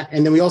like that.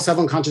 And then we also have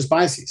unconscious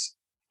biases.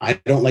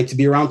 I don't like to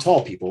be around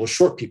tall people or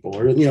short people,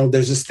 or,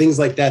 there's just things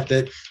like that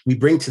that we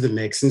bring to the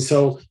mix. And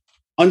so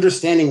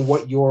understanding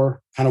what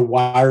your kind of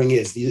wiring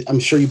is, I'm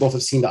sure you both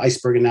have seen the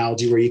iceberg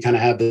analogy where you kind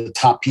of have the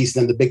top piece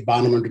and then the big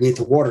bottom underneath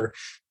the water.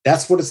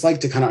 That's what it's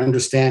like to kind of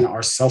understand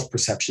our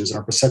self-perceptions and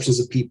our perceptions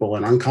of people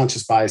and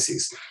unconscious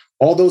biases.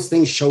 All those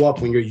things show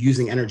up when you're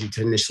using energy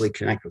to initially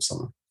connect with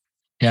someone.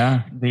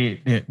 Yeah,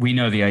 we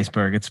know the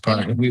iceberg. It's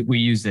part. We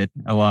use it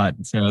a lot,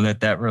 so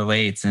that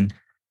relates. And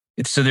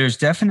so there's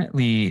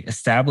definitely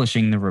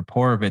establishing the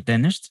rapport, but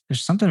then there's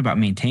something about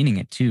maintaining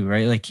it too,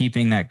 right? Like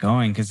keeping that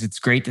going, because it's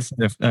great to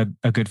set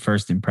a good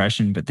first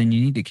impression, but then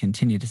you need to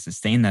continue to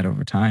sustain that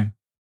over time.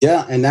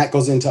 Yeah, and that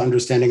goes into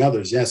understanding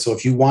others. Yeah, so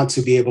if you want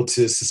to be able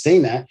to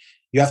sustain that,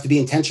 you have to be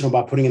intentional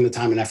about putting in the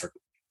time and effort,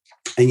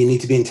 and you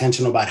need to be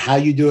intentional about how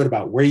you do it,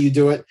 about where you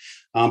do it.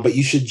 But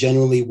you should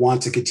genuinely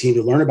want to continue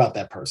to learn about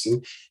that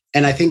person.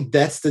 And I think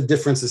that's the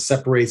difference that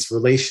separates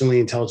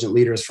relationally intelligent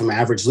leaders from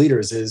average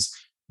leaders is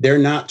they're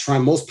not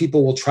trying. Most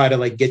people will try to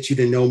like get you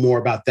to know more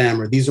about them,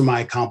 or these are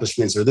my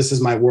accomplishments, or this is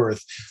my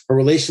worth. A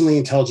relationally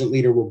intelligent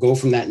leader will go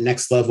from that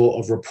next level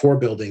of rapport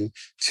building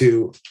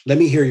to, let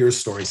me hear your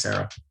story,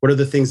 Sarah. What are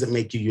the things that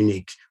make you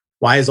unique?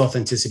 Why is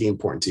authenticity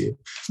important to you?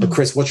 Or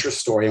Chris, what's your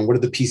story? And what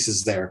are the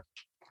pieces there?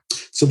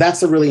 So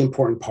that's a really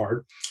important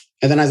part.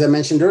 And then, as I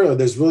mentioned earlier,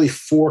 there's really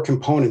 4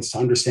 components to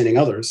understanding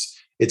others.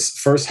 It's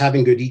first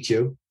having good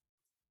EQ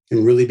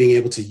and really being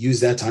able to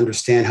use that to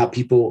understand how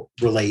people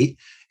relate.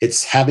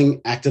 It's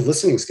having active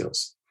listening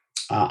skills.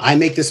 I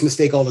make this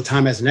mistake all the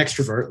time as an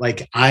extrovert.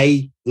 Like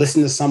I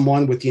listen to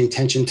someone with the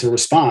intention to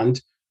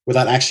respond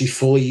without actually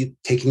fully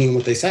taking in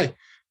what they say.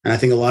 And I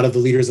think a lot of the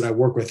leaders that I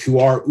work with who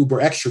are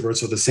uber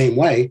extroverts are the same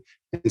way.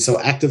 And so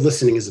active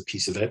listening is a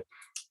piece of it.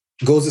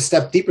 Goes a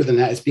step deeper than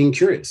that. It's being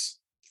curious.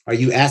 Are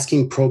you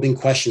asking probing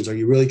questions? Are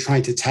you really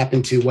trying to tap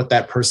into what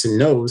that person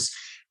knows?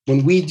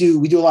 When we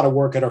do a lot of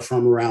work at our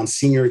firm around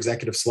senior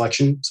executive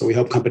selection. So we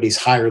help companies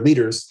hire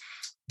leaders.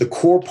 The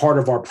core part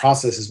of our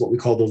process is what we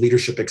call the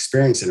leadership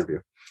experience interview,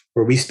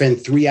 where we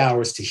spend 3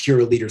 hours to hear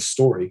a leader's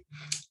story.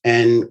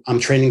 And I'm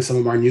training some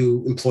of our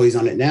new employees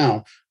on it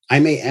now. I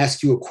may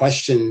ask you a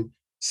question,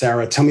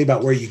 Sarah, tell me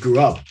about where you grew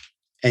up.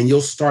 And you'll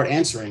start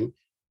answering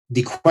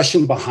the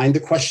question behind the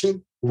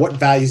question. What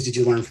values did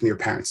you learn from your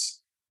parents?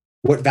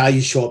 What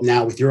values show up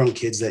now with your own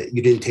kids that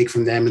you didn't take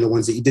from them and the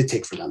ones that you did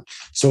take from them?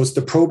 So it's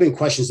the probing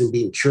questions and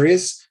being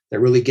curious that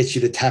really gets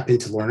you to tap in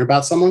to learn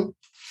about someone.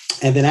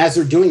 And then as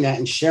they're doing that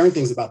and sharing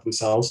things about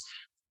themselves,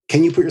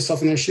 can you put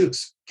yourself in their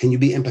shoes? Can you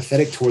be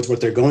empathetic towards what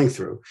they're going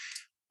through?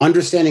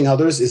 Understanding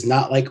others is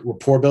not like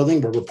rapport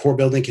building, where rapport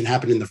building can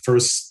happen in the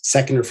first,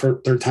 second, or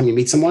third time you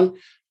meet someone.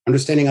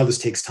 Understanding others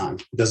takes time.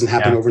 It doesn't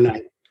happen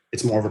overnight.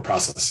 It's more of a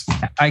process.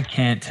 I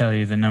can't tell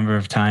you the number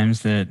of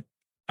times that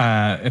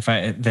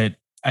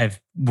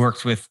I've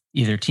worked with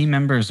either team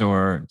members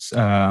or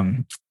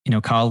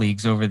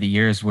colleagues over the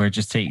years where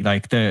just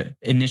like the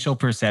initial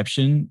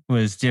perception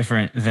was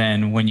different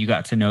than when you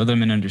got to know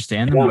them and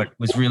understand them, what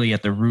was really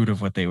at the root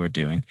of what they were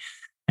doing.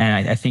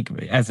 And I think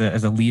as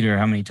a leader,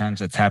 how many times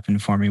that's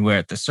happened for me where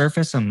at the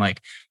surface, I'm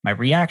like, my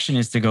reaction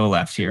is to go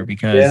left here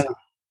because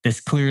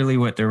this clearly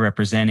what they're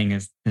representing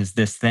is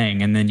this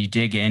thing. And then you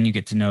dig in, you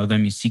get to know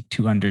them, you seek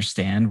to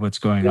understand what's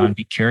going on,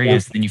 be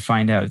curious. Then you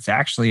find out it's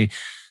actually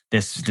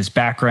this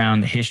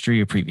background, the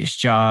history, a previous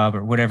job,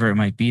 or whatever it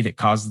might be that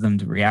causes them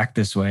to react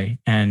this way.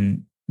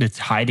 And it's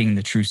hiding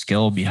the true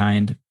skill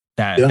behind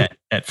that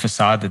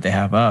facade that they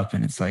have up.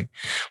 And it's like,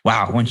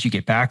 wow, once you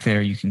get back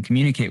there, you can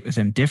communicate with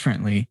them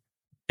differently.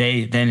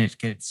 Then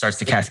it starts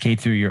to cascade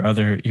through your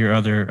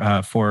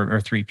other 4 or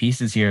 3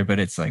 pieces here. But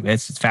it's like,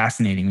 it's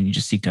fascinating when you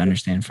just seek to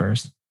understand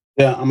first.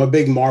 Yeah, I'm a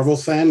big Marvel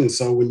fan. And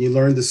so when you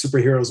learn the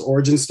superhero's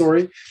origin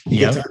story, you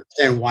get to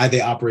understand why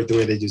they operate the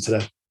way they do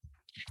today.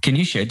 Can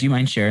you share? Do you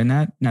mind sharing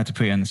that? Not to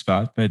put you on the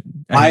spot, but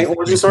My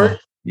origin story?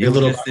 Yeah,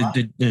 just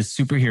the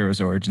superhero's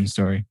origin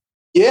story.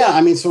 Yeah,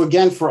 I mean, so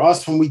again, for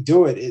us, when we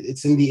do it,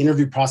 it's in the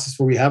interview process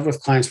where we have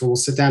with clients where we'll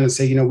sit down and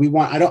say, I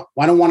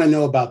don't want to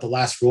know about the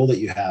last role that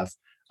you have.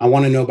 I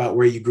want to know about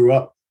where you grew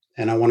up,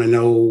 and I want to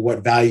know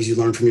what values you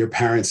learned from your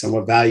parents and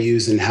what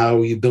values and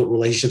how you built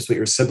relationships with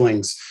your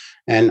siblings.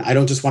 And I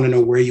don't just want to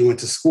know where you went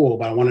to school,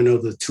 but I want to know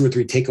the 2 or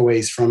 3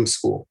 takeaways from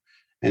school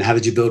and how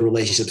did you build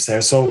relationships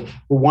there. So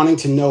we're wanting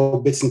to know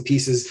bits and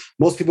pieces.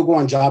 Most people go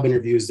on job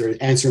interviews, they're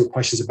answering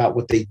questions about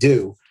what they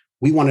do.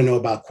 We want to know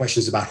about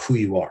questions about who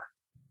you are.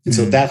 And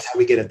so that's how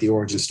we get at the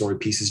origin story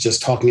piece, is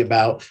just talking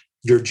about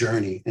your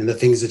journey and the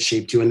things that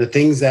shaped you and the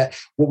things that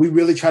what we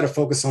really try to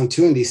focus on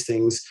too in these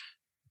things.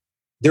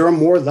 There are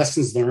more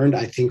lessons learned,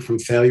 I think, from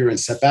failure and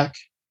setback.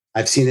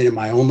 I've seen it in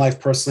my own life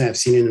personally. I've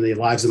seen it in the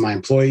lives of my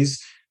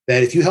employees,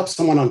 that if you help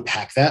someone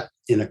unpack that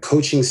in a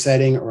coaching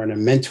setting or in a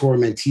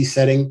mentor-mentee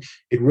setting,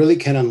 it really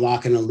can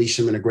unlock and unleash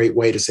them in a great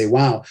way to say,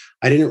 wow,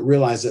 I didn't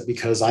realize that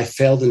because I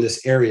failed in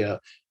this area,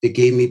 it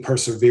gave me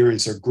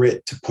perseverance or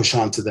grit to push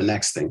on to the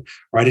next thing.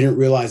 Or I didn't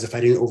realize if I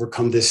didn't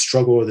overcome this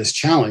struggle or this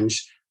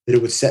challenge, that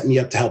it would set me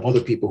up to help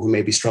other people who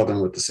may be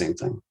struggling with the same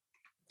thing.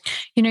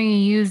 You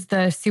use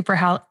the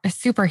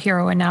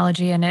superhero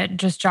analogy, and it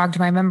just jogged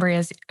my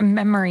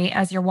memory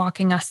as you're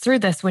walking us through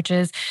this, which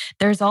is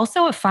there's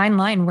also a fine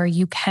line where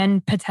you can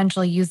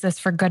potentially use this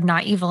for good,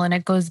 not evil. And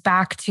it goes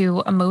back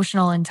to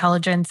emotional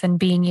intelligence and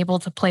being able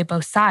to play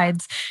both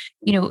sides.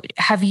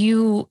 Have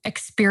you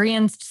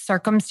experienced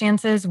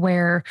circumstances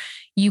where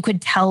you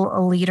could tell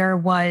a leader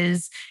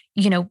was,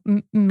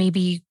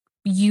 maybe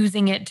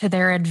using it to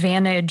their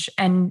advantage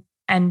and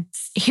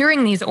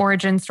hearing these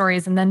origin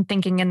stories and then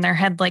thinking in their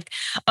head, like,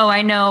 oh,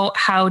 I know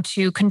how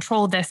to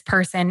control this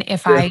person.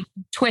 If I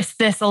twist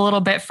this a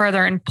little bit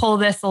further and pull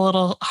this a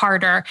little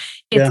harder,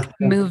 it's going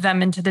to move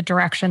them into the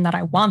direction that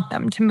I want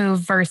them to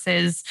move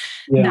versus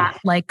that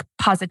like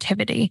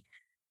positivity.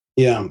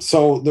 Yeah.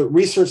 So the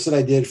research that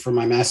I did for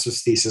my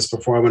master's thesis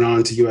before I went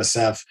on to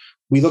USF,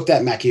 we looked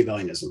at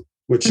Machiavellianism,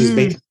 which is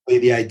basically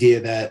the idea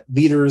that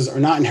leaders are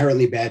not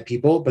inherently bad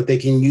people, but they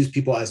can use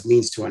people as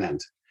means to an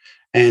end.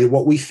 And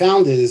what we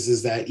found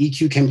is that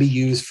EQ can be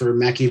used for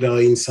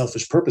Machiavellian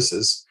selfish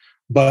purposes,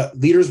 but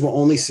leaders will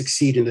only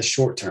succeed in the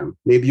short term.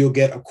 Maybe you'll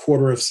get a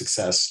quarter of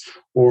success,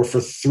 or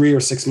for 3 or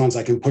 6 months,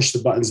 I can push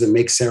the buttons that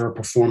make Sarah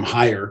perform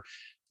higher.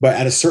 But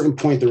at a certain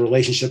point, the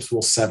relationships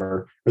will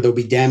sever, or there'll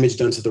be damage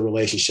done to the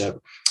relationship.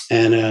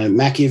 And a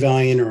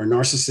Machiavellian or a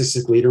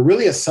narcissistic leader,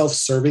 really a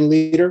self-serving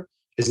leader,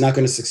 is not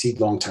going to succeed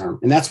long term.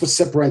 And that's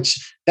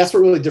what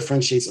really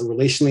differentiates a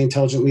relationally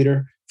intelligent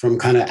leader from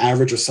kind of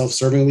average or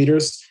self-serving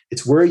leaders.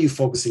 It's where are you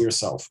focusing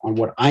yourself on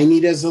what I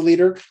need as a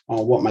leader,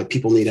 on what my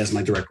people need as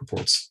my direct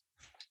reports.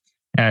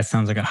 Yeah, it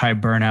sounds like a high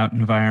burnout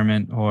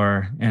environment,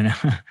 or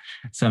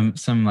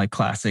some like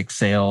classic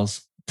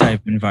sales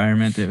type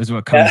environment. It was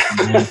what comes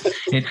to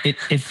mind.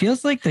 It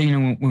feels like that,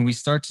 when we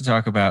start to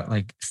talk about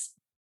like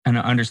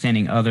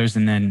understanding others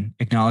and then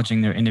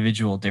acknowledging their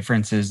individual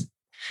differences,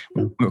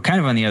 we're kind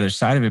of on the other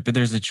side of it, but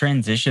there's a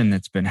transition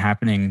that's been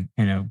happening,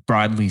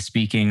 broadly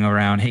speaking,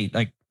 around, hey,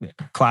 like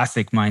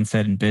classic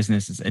mindset in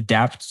business is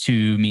adapt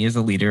to me as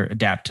a leader,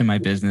 adapt to my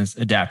business,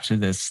 adapt to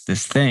this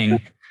thing,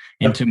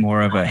 into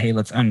more of a, hey,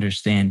 let's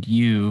understand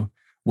you,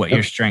 what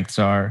your strengths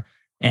are,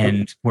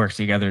 and work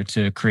together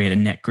to create a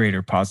net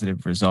greater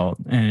positive result.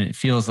 And it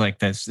feels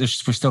like we're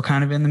still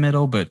kind of in the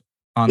middle, but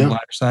on the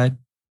latter side.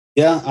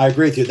 Yeah, I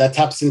agree with you. That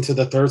taps into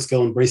the third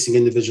skill, embracing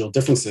individual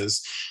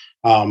differences.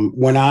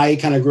 When I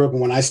kind of grew up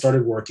and when I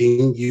started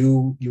working,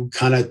 you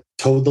kind of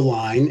towed the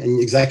line, and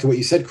exactly what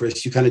you said,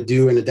 Chris, you kind of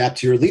do and adapt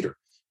to your leader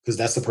because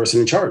that's the person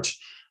in charge.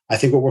 I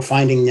think what we're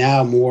finding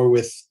now more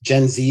with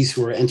Gen Zs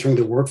who are entering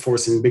the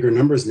workforce in bigger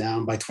numbers now,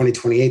 and by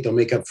 2028, they'll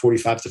make up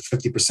 45 to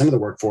 50% of the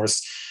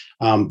workforce.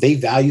 They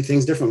value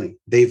things differently.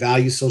 They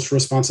value social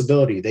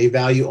responsibility. They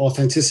value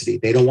authenticity.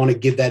 They don't want to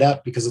give that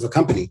up because of a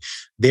company.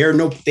 They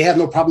have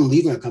no problem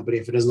leaving a company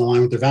if it doesn't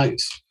align with their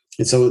values.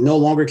 And so it no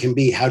longer can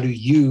be, how do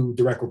you,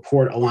 direct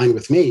report, align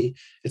with me?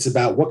 It's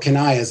about, what can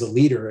I, as a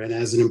leader and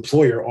as an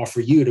employer, offer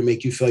you to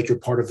make you feel like you're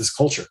part of this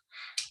culture?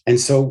 And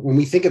so when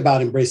we think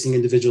about embracing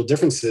individual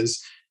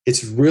differences,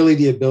 it's really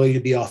the ability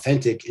to be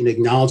authentic in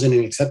acknowledging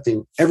and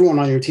accepting everyone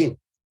on your team.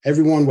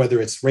 Everyone,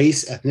 whether it's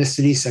race,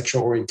 ethnicity,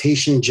 sexual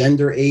orientation,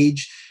 gender,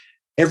 age,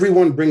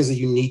 everyone brings a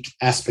unique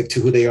aspect to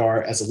who they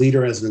are as a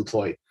leader, as an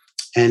employee.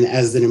 And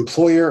as an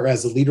employer or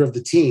as a leader of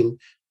the team,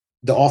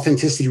 the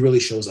authenticity really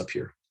shows up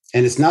here.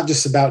 And it's not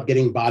just about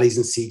getting bodies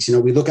and seats.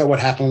 We look at what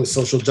happened with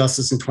social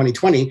justice in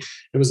 2020.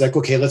 It was like,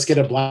 okay, let's get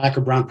a Black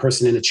or brown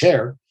person in a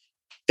chair.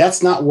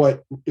 That's not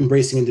what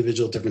embracing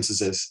individual differences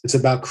is. It's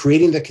about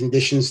creating the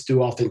conditions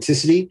through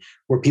authenticity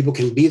where people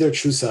can be their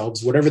true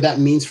selves, whatever that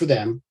means for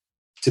them,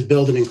 to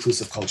build an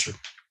inclusive culture.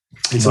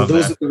 And so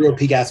those are the real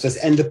peak aspects.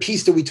 And the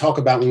piece that we talk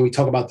about when we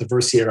talk about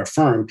diversity at our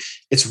firm,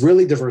 it's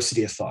really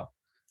diversity of thought.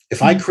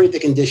 If I create the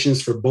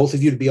conditions for both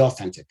of you to be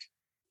authentic,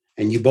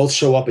 and you both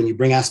show up and you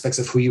bring aspects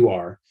of who you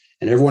are,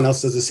 and everyone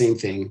else does the same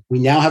thing, we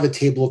now have a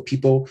table of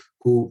people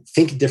who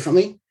think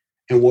differently.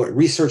 And what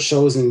research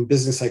shows in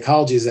business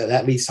psychology is that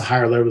that leads to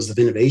higher levels of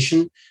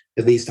innovation,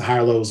 it leads to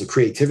higher levels of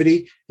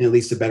creativity, and it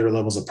leads to better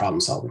levels of problem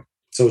solving.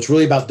 So it's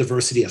really about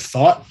diversity of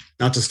thought,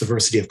 not just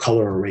diversity of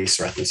color or race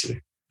or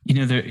ethnicity.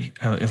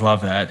 I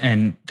love that.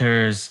 And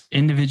there's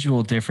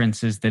individual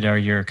differences that are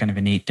your kind of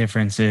innate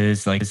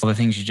differences, like all the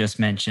things you just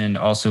mentioned,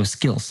 also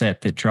skill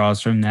set that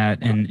draws from that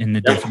and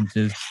the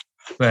differences.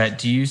 But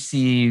do you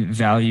see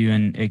value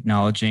in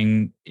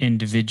acknowledging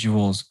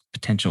individuals'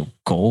 potential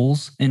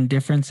goals and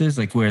differences,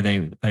 like where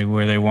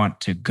they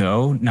want to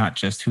go, not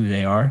just who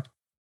they are?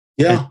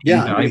 Yeah. A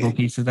valuable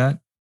piece of that.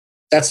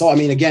 That's all. I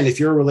mean, again, if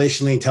you're a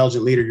relationally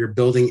intelligent leader, you're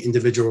building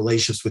individual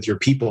relationships with your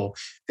people.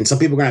 And some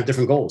people are going to have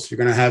different goals. You're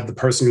going to have the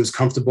person who's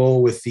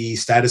comfortable with the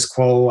status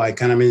quo. I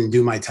kind of in and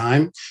do my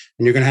time.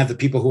 And you're going to have the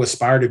people who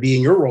aspire to be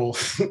in your role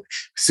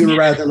sooner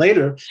rather than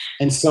later.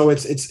 And so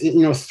it's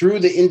through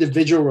the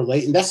individual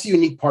and that's the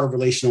unique part of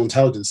relational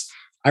intelligence.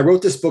 I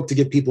wrote this book to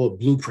give people a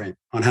blueprint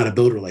on how to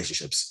build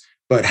relationships.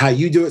 But how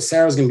you do it,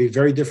 Sarah, is going to be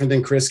very different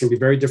than Chris, going to be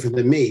very different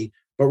than me.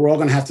 But we're all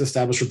going to have to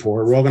establish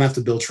rapport. We're all going to have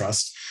to build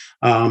trust.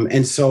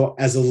 And so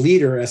as a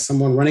leader, as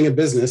someone running a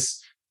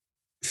business,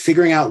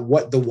 figuring out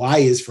what the why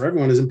is for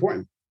everyone is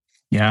important.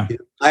 Yeah.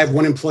 I have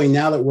one employee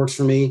now that works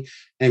for me.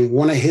 And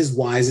one of his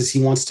whys is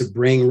he wants to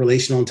bring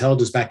relational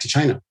intelligence back to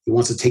China. He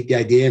wants to take the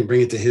idea and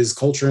bring it to his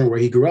culture and where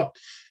he grew up.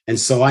 And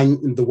so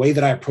the way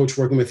that I approach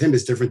working with him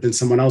is different than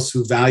someone else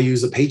who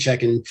values a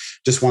paycheck and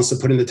just wants to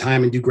put in the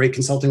time and do great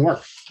consulting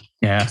work.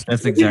 Yeah,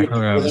 that's exactly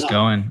where I was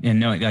going. And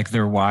knowing like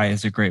their why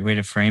is a great way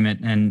to frame it.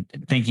 And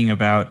thinking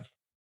about,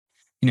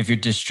 if you're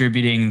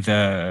distributing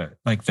I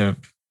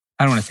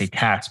don't want to say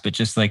tasks, but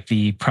just like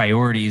the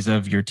priorities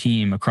of your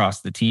team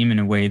across the team in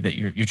a way that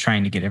you're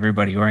trying to get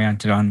everybody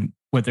oriented on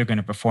what they're going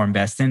to perform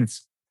best in.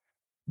 It's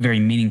very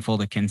meaningful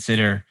to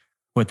consider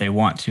what they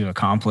want to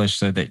accomplish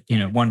so that,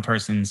 one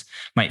person's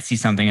might see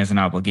something as an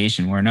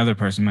obligation where another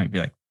person might be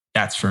like,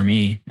 that's for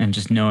me. And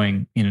just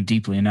knowing,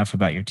 deeply enough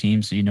about your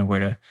team so you know where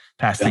to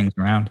pass things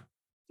around.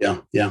 Yeah.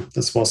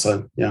 That's well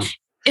said. Yeah.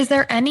 Is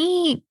there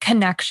any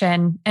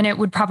connection, and it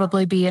would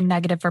probably be a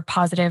negative or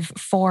positive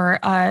for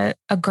a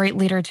great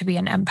leader to be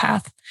an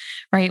empath,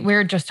 right? We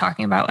were just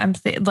talking about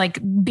empathy, like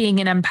being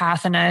an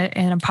empath in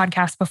a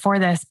podcast before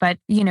this, but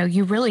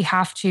you really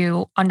have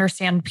to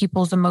understand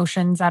people's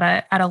emotions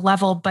at a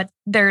level, but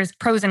there's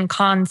pros and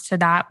cons to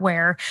that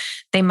where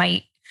they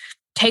might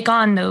take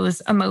on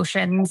those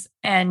emotions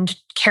and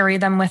carry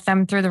them with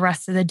them through the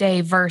rest of the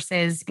day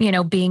versus,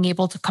 being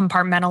able to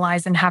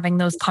compartmentalize and having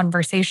those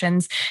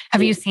conversations.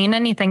 Have you seen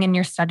anything in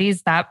your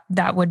studies that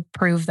would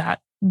prove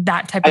that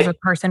type of a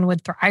person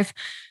would thrive?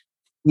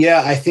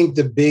 Yeah, I think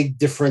the big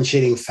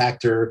differentiating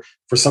factor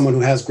for someone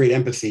who has great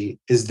empathy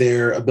is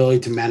their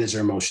ability to manage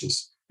their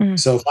emotions. Mm-hmm.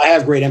 So if I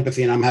have great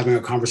empathy and I'm having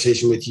a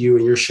conversation with you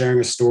and you're sharing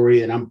a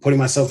story and I'm putting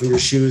myself in your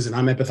shoes and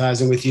I'm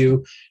empathizing with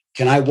you,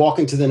 can I walk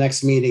into the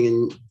next meeting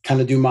and kind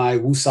of do my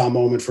woosah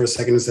moment for a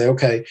second and say,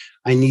 okay,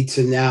 I need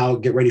to now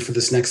get ready for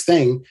this next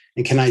thing.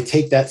 And can I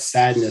take that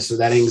sadness or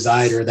that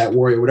anxiety or that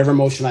worry, or whatever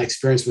emotion I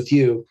experience with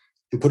you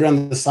and put it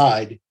on the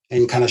side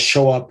and kind of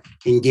show up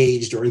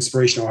engaged or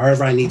inspirational, or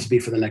however I need to be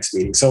for the next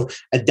meeting. So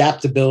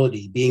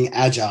adaptability, being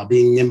agile,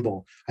 being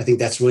nimble, I think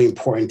that's really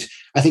important.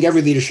 I think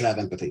every leader should have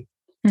empathy.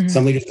 Mm-hmm.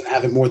 Some leaders can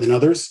have it more than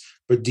others,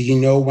 but do you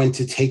know when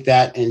to take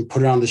that and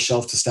put it on the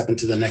shelf to step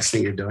into the next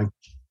thing you're doing?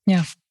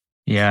 Yeah.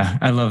 Yeah,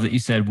 I love that you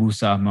said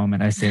woosah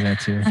moment. I say that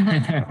too.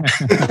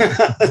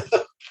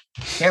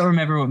 Can't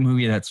remember what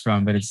movie that's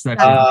from, but it's that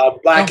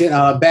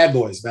Bad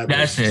Boys.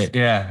 That's it.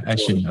 Yeah, I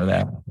should know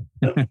that.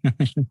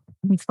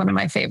 It's one of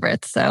my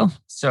favorites.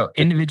 So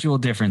individual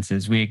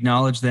differences, we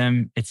acknowledge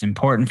them. It's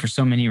important for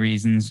so many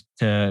reasons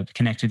to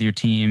connect with your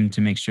team,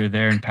 to make sure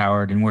they're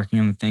empowered and working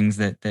on the things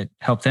that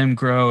help them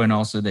grow, and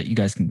also that you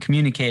guys can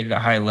communicate at a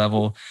high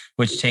level,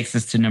 which takes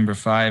us to number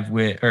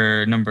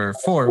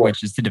 4,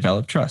 which is to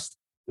develop trust.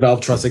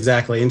 Develop trust,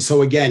 exactly. And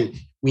so again,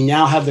 we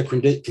now have the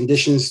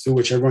conditions through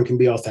which everyone can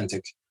be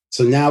authentic.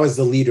 So now as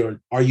the leader,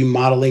 are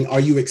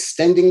you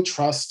extending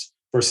trust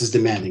versus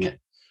demanding it?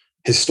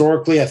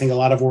 Historically, I think a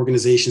lot of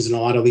organizations and a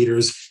lot of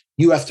leaders,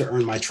 you have to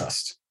earn my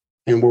trust.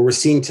 And what we're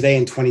seeing today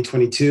in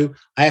 2022,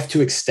 I have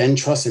to extend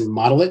trust and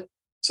model it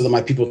so that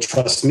my people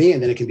trust me,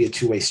 and then it can be a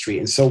two-way street.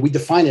 And so we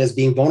define it as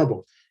being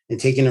vulnerable and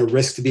taking a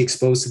risk to be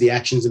exposed to the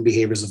actions and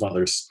behaviors of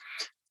others.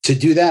 To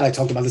do that, I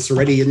talked about this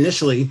already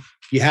initially,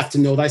 you have to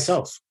know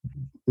thyself.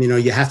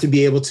 You have to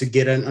be able to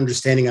get an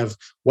understanding of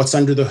what's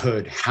under the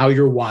hood, how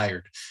you're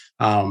wired.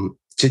 To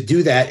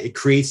do that, it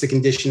creates the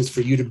conditions for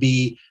you to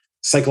be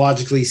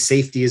psychologically.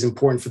 Safety is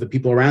important for the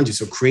people around you.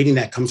 So creating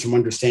that comes from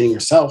understanding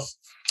yourself.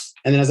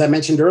 And then, as I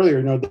mentioned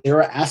earlier, there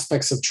are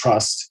aspects of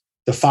trust,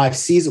 the 5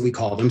 C's that we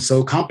call them.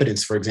 So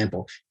competence, for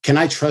example, can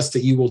I trust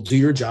that you will do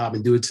your job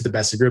and do it to the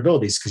best of your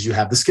abilities because you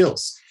have the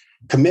skills?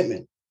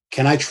 Commitment.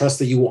 Can I trust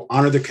that you will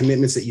honor the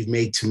commitments that you've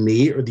made to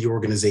me or the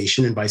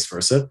organization, and vice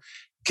versa?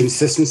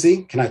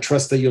 Consistency. Can I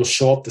trust that you'll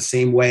show up the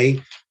same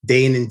way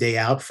day in and day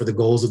out for the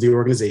goals of the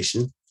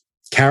organization?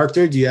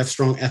 Character, do you have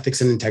strong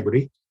ethics and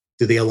integrity?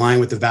 Do they align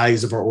with the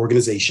values of our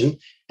organization?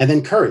 And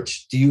then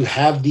courage, do you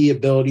have the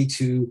ability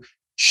to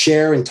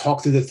share and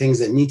talk through the things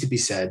that need to be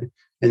said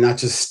and not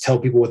just tell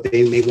people what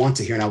they may want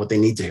to hear, not what they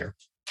need to hear?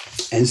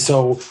 And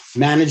so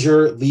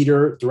manager,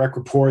 leader, direct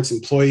reports,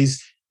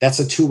 employees, that's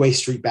a two-way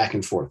street back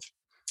and forth.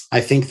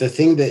 I think the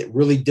thing that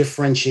really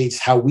differentiates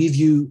how we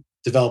view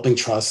developing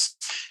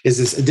trust is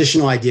this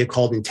additional idea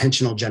called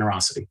intentional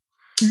generosity.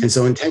 Mm-hmm. And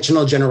so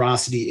intentional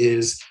generosity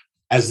is,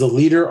 as the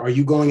leader, are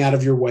you going out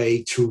of your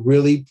way to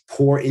really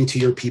pour into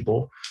your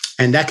people?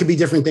 And that could be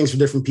different things for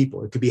different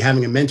people. It could be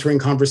having a mentoring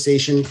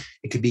conversation.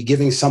 It could be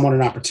giving someone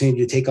an opportunity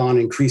to take on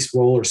an increased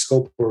role or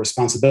scope or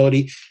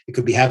responsibility. It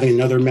could be having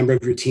another member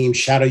of your team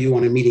shadow you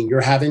on a meeting you're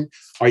having.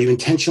 Are you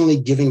intentionally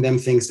giving them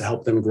things to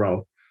help them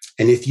grow?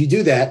 And if you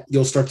do that,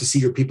 you'll start to see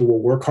your people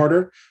will work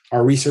harder.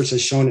 Our research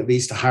has shown it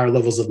leads to higher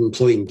levels of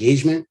employee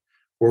engagement,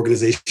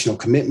 organizational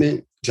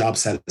commitment, job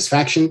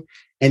satisfaction.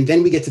 And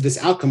then we get to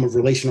this outcome of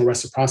relational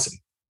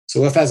reciprocity.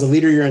 So if as a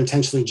leader, you're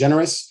intentionally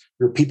generous,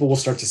 your people will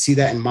start to see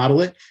that and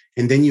model it.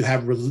 And then you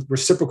have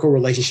reciprocal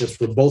relationships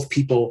where both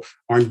people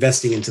are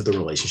investing into the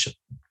relationship.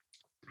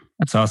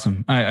 That's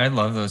awesome. I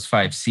love those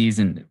 5 C's.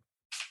 And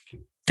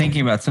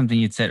thinking about something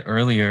you'd said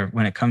earlier,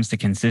 when it comes to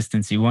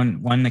consistency,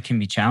 one that can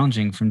be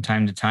challenging from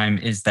time to time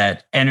is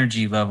that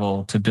energy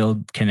level to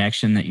build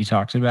connection that you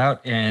talked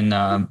about, and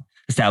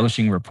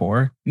establishing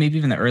rapport, maybe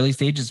even the early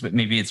stages, but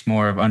maybe it's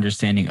more of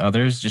understanding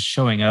others, just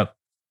showing up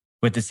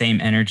with the same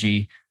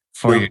energy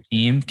for your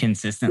team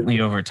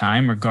consistently over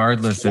time,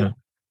 regardless of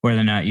whether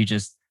or not you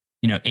just,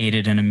 ate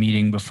it in a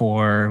meeting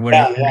before,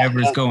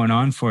 whatever's going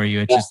on for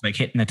you. It's just like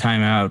hitting the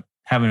timeout,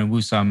 having a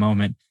woosah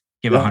moment,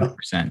 give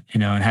 100%,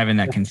 and having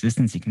that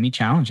consistency can be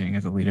challenging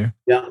as a leader.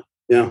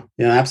 Yeah,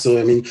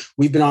 absolutely. I mean,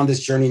 we've been on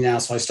this journey now.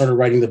 So I started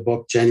writing the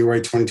book January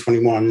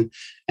 2021.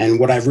 And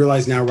what I've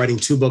realized now writing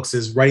 2 books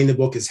is writing the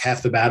book is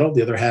half the battle.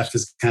 The other half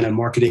is kind of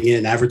marketing it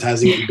and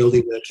advertising it and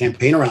building the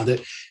campaign around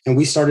it. And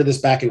we started this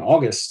back in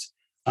August.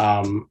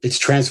 It's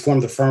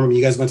transformed the firm.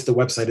 You guys went to the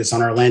website. It's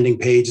on our landing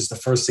page. It's the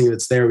first thing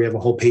that's there. We have a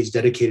whole page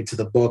dedicated to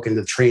the book and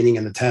the training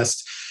and the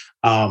test.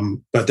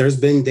 But there's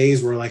been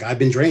days where I've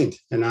been drained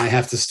and I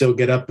have to still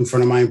get up in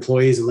front of my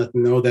employees and let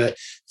them know that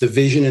the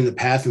vision and the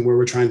path and where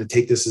we're trying to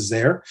take this is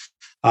there.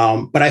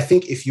 But I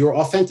think if you're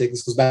authentic,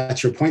 this goes back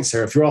to your point,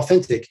 Sarah, if you're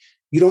authentic,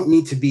 you don't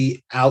need to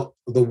be out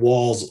the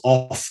walls,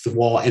 off the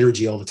wall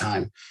energy all the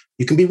time.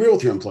 You can be real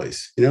with your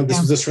employees.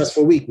 This was a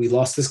stressful week. We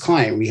lost this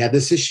client. We had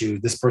this issue.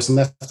 This person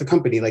left the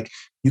company.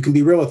 You can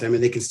be real with them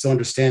and they can still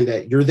understand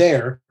that you're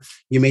there.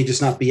 You may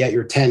just not be at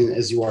your 10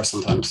 as you are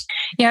sometimes.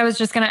 Yeah, I was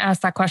just going to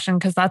ask that question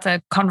because that's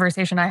a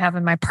conversation I have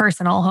in my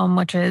personal home,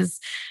 which is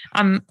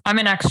I'm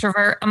an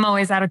extrovert. I'm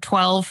always at a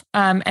 12.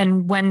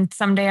 And when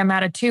someday I'm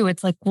at a 2,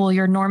 it's like, well,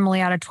 you're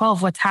normally at a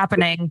 12. What's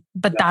happening?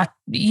 But that,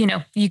 you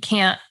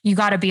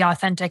got to be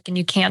authentic and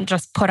you can't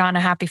just put on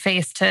a happy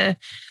face to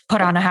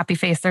put on a happy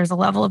face. There's a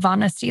level of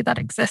honesty that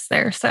exists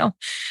there. So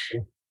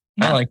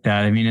I like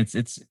that. I mean,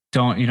 you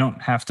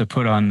don't have to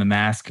put on the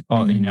mask,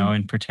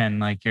 and pretend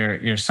like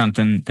you're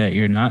something that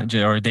you're not,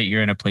 or that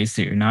you're in a place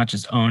that you're not.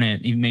 Just own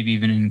it. Maybe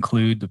even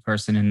include the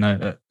person in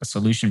the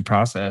solution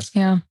process.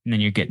 Yeah. And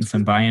then you're getting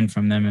some buy-in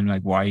from them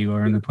and why you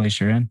are in the place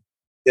you're in.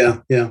 Yeah,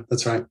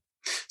 that's right.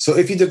 So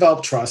if you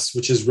develop trust,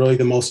 which is really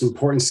the most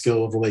important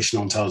skill of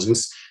relational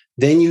intelligence,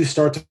 then you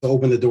start to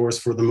open the doors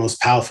for the most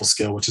powerful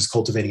skill, which is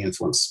cultivating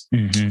influence.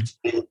 Mm-hmm.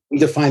 And we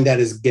define that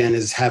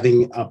as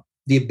having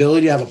the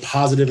ability to have a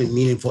positive and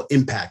meaningful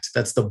impact.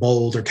 That's the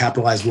bold or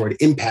capitalized word,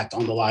 impact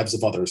on the lives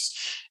of others.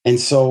 And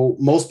so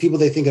most people,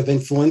 they think of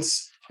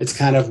influence, it's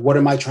kind of, what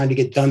am I trying to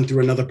get done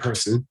through another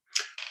person?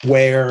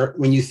 Where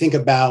when you think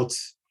about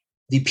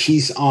the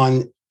piece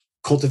on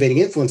cultivating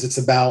influence, it's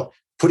about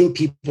putting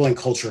people and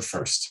culture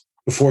first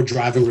before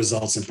driving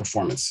results and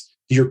performance.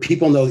 Your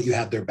people know that you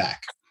have their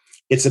back.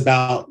 It's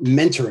about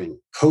mentoring,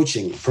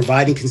 coaching,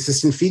 providing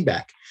consistent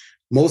feedback.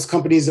 Most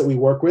companies that we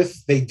work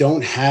with, they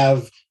don't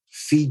have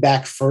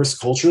feedback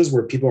first cultures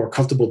where people are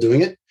comfortable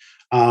doing it.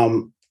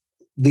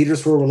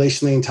 Leaders who are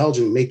relationally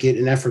intelligent make it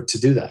an effort to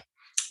do that.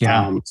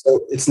 Yeah. So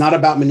it's not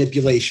about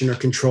manipulation or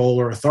control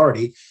or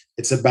authority.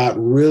 It's about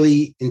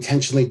really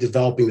intentionally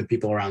developing the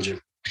people around you.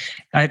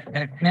 I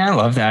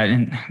love that.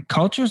 And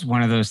culture is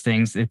one of those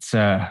things.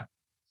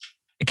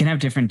 It can have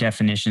different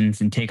definitions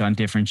and take on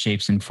different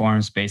shapes and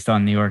forms based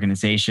on the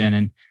organization.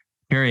 And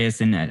curious,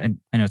 and I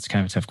know it's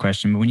kind of a tough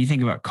question, but when you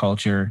think about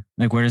culture,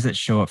 where does it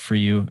show up for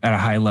you at a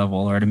high level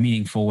or at a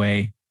meaningful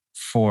way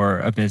for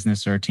a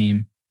business or a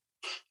team?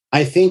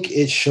 I think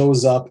it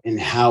shows up in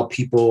how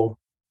people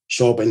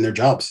show up in their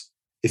jobs.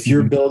 If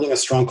you're building a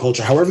strong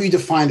culture, however you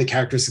define the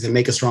characteristics that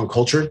make a strong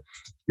culture,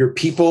 your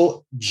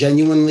people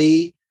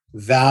genuinely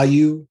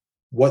value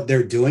what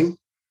they're doing.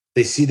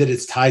 They see that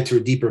it's tied to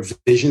a deeper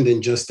vision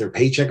than just their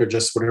paycheck or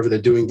just whatever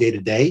they're doing day to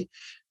day.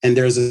 And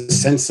there's a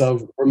sense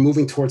of we're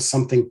moving towards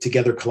something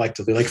together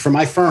collectively. For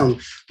my firm,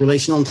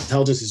 relational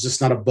intelligence is just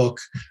not a book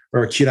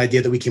or a cute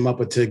idea that we came up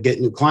with to get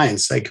new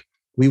clients.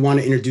 We want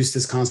to introduce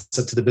this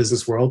concept to the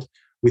business world.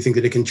 We think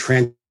that it can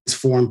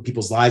transform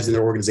people's lives and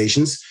their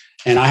organizations.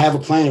 And I have a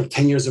plan of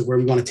 10 years of where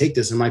we want to take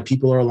this. And my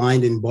people are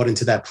aligned and bought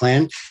into that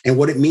plan and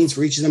what it means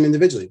for each of them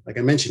individually. Like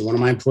I mentioned, one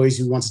of my employees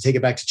who wants to take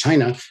it back to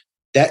China,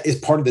 that is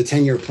part of the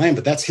 10-year plan,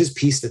 but that's his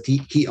piece that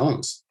he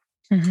owns.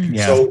 Mm-hmm.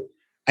 Yeah. So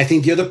I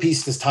think the other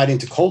piece that's tied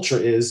into culture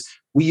is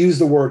we use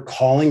the word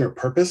calling or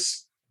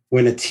purpose.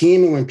 When a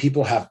team and when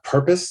people have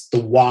purpose, the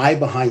why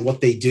behind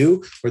what they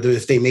do, whether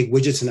if they make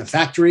widgets in a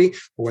factory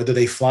or whether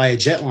they fly a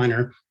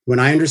jetliner, when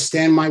I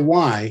understand my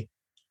why,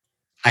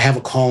 I have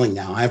a calling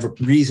now. I have a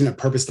reason, a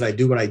purpose that I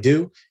do what I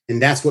do.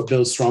 And that's what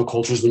builds strong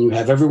cultures, when you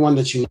have everyone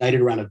that's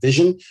united around a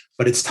vision,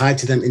 but it's tied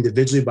to them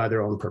individually by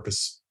their own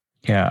purpose.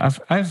 Yeah,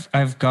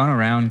 I've gone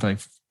around like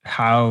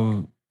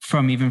how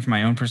from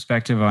my own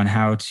perspective on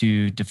how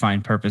to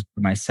define purpose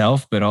for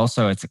myself, but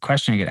also it's a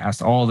question I get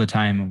asked all the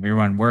time when we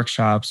run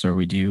workshops or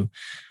we do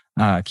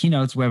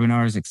keynotes,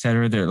 webinars, et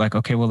cetera. They're like,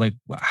 okay, well, like,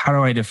 how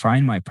do I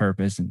define my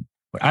purpose? And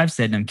what I've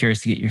said, and I'm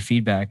curious to get your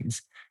feedback,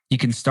 is you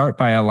can start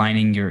by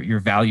aligning your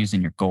values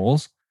and your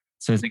goals.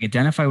 So it's like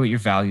identify what your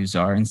values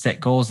are and set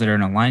goals that are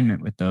in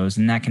alignment with those,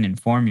 and that can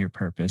inform your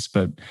purpose.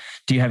 But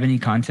do you have any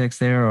context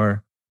there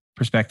or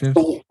perspective?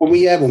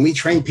 When we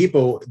train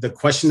people, the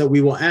question that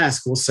we will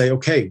ask, we'll say,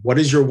 okay, what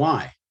is your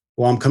why?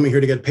 Well, I'm coming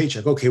here to get a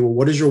paycheck. Okay, well,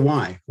 what is your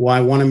why? Well,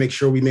 I want to make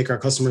sure we make our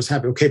customers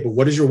happy. Okay, but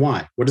what is your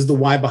why? What is the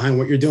why behind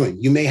what you're doing?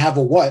 You may have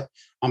a what.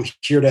 I'm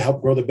here to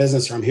help grow the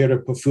business, or I'm here to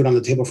put food on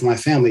the table for my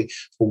family.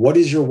 But what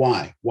is your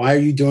why? Why are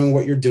you doing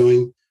what you're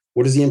doing?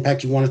 What is the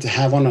impact you want it to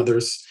have on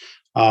others?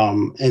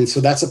 And so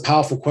that's a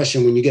powerful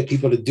question when you get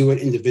people to do it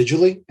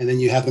individually, and then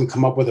you have them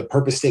come up with a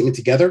purpose statement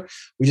together.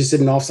 We just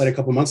did an offsite a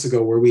couple months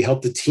ago where we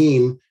helped a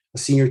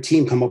senior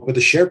team, come up with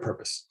a shared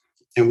purpose.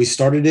 And we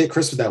started it,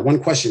 Chris, with that one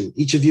question.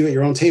 Each of you at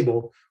your own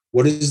table,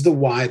 what is the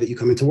why that you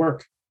come into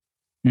work?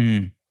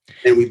 And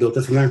we built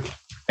it from there.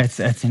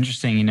 That's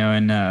interesting,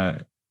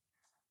 and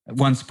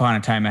once upon a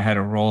time I had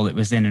a role that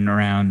was in and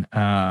around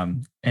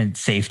and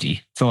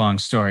safety. It's a long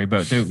story,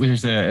 but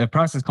there's a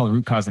process called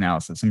root cause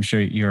analysis. I'm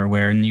sure you're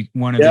aware. And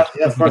one of the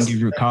things you can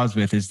do root cause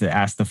with is to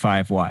ask the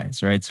 5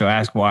 whys, right? So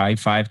ask why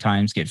 5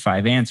 times, get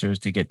 5 answers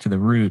to get to the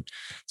root.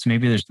 So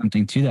maybe there's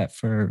something to that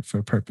for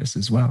purpose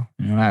as well.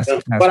 Ask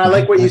but I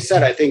like what you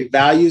said. I think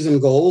values and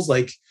goals,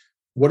 like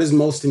what is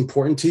most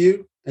important to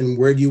you and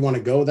where do you want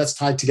to go? That's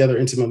tied together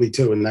intimately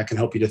too. And that can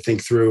help you to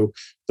think through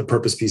the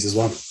purpose piece as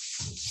well.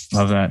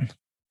 Love that.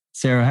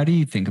 Sarah, how do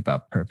you think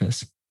about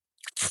purpose?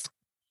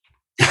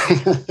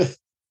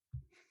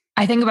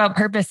 I think about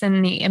purpose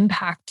and the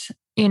impact,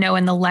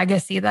 and the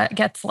legacy that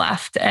gets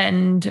left,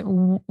 and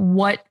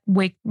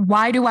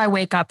why do I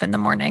wake up in the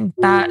morning?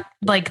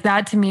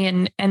 That to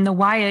me, and the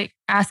why,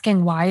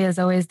 asking why is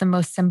always the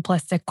most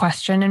simplistic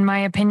question in my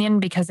opinion,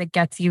 because it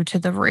gets you to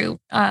the root.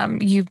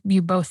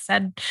 You both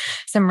said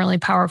some really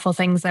powerful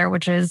things there,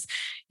 which is,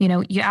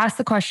 you ask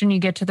the question, you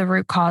get to the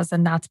root cause,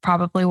 and that's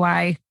probably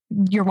why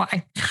your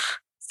why.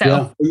 So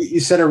yeah,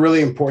 you said a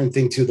really important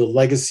thing too, the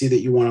legacy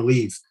that you want to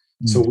leave.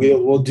 So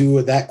we'll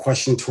do that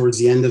question towards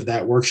the end of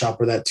that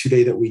workshop or that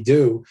 2-day that we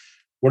do.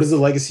 What is the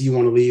legacy you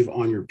want to leave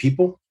on your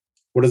people?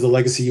 What is the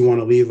legacy you want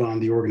to leave on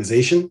the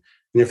organization?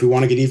 And if we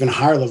want to get even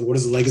higher level, what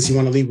is the legacy you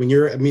want to leave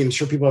I'm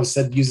sure people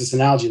have use this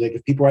analogy, like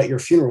if people are at your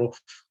funeral,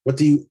 what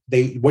do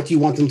you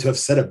want them to have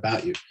said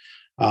about you?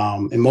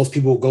 And most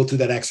people will go through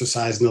that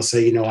exercise and they'll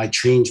say, I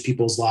changed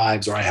people's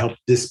lives, or I helped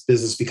this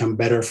business become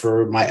better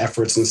for my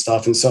efforts and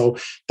stuff. And so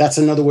that's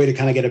another way to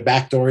kind of get a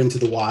backdoor into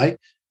the why,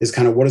 is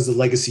kind of what is the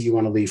legacy you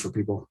want to leave for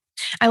people.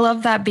 I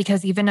love that,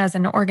 because even as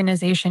an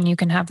organization, you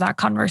can have that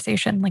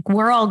conversation. Like,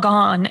 we're all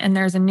gone and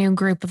there's a new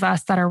group of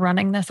us that are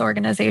running this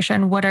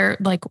organization. What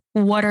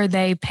are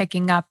they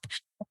picking up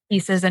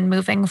pieces and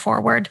moving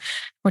forward,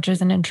 which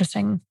is an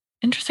interesting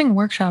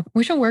workshop.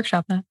 We should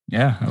workshop that.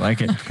 Yeah, I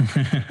like it.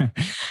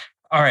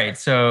 All right.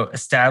 So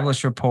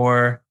establish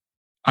rapport,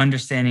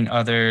 understanding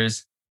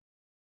others,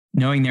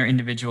 knowing their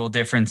individual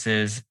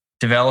differences,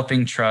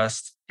 developing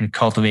trust, and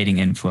cultivating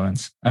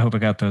influence. I hope I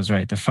got those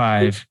right. The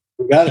 5.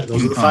 You got it.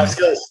 Those are the 5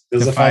 skills.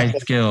 Those are 5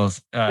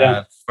 skills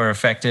for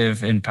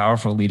effective and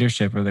powerful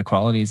leadership, or the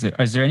qualities.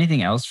 Is there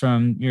anything else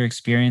from your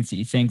experience that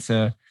you think's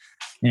an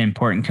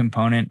important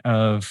component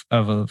of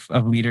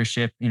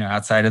leadership,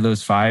 outside of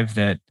those 5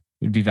 that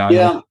would be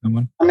valuable to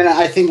someone? I mean,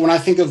 I think when I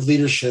think of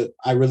leadership,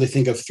 I really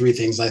think of 3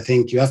 things. I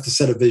think you have to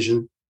set a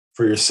vision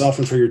for yourself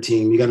and for your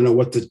team. You got to know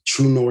what the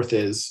true north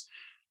is.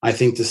 I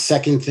think the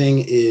second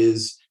thing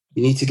is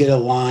you need to get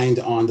aligned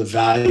on the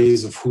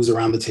values of who's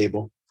around the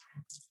table.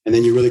 And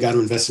then you really got to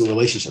invest in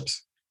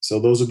relationships. So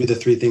those would be the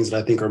 3 things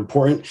that I think are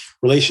important.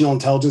 Relational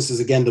intelligence is,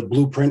 again, the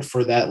blueprint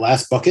for that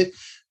last bucket.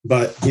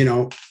 But,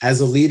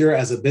 as a leader,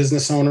 as a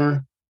business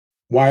owner,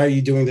 why are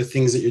you doing the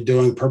things that you're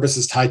doing? Purpose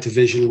is tied to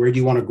vision. Where do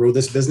you want to grow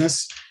this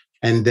business?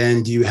 And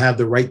then do you have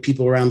the right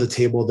people around the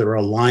table that are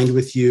aligned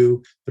with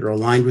you, that are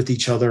aligned with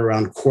each other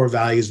around core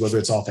values, whether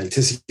it's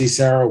authenticity,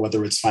 Sarah,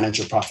 whether it's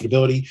financial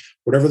profitability,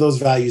 whatever those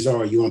values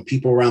are, you want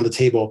people around the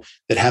table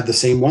that have the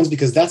same ones,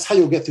 because that's how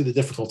you'll get through the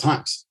difficult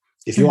times.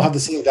 If you all have the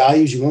same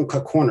values, you won't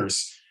cut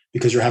corners.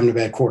 because you're having a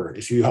bad quarter.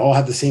 If you all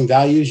have the same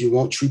values, you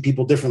won't treat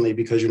people differently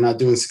because you're not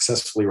doing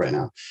successfully right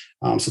now.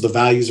 So the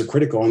values are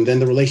critical, and then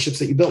the relationships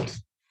that you build.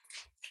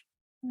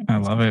 I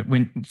love it.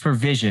 For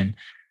vision,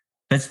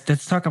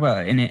 let's talk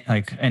about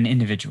an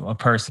individual, a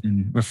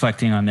person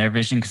reflecting on their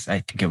vision, because I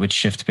think it would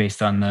shift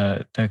based on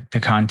the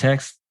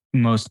context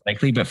most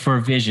likely. But for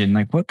vision,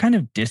 like what kind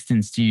of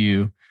distance do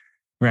you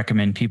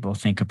recommend people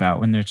think about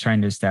when they're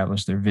trying to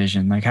establish their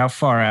vision? Like how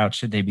far out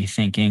should they be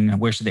thinking?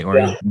 Where should they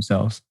orient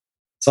themselves?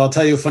 So I'll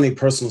tell you a funny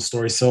personal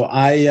story. So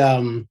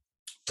I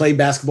played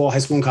basketball, high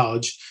school and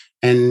college,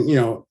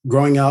 and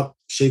growing up,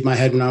 shaved my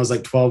head when I was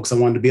like 12 because I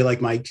wanted to be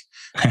like Mike.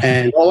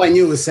 And all I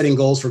knew was setting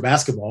goals for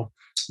basketball.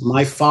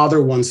 My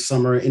father one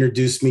summer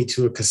introduced me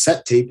to a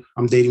cassette tape.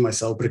 I'm dating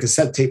myself, but a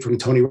cassette tape from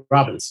Tony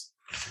Robbins.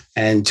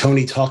 And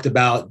Tony talked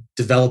about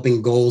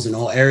developing goals in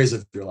all areas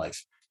of your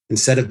life and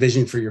set a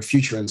vision for your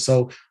future. And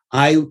so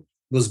I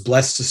was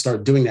blessed to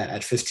start doing that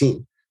at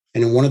 15.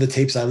 And in one of the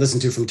tapes I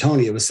listened to from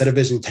Tony, it was set a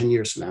vision 10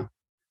 years from now.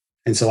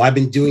 And so I've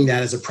been doing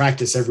that as a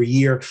practice every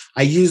year.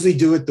 I usually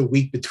do it the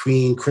week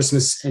between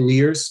Christmas and New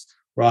Year's,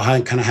 where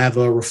I'll kind of have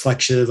a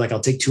reflection, like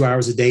I'll take 2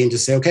 hours a day and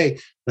just say, okay,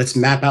 let's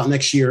map out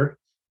next year.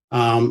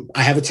 I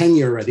have a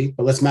 10-year already,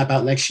 but let's map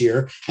out next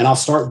year. And I'll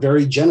start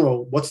very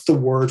general. What's the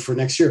word for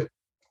next year?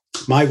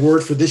 My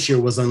word for this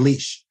year was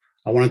unleash.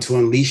 I wanted to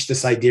unleash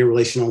this idea of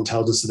relational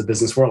intelligence to the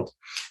business world.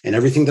 And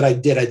everything that I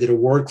did a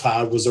word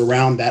cloud was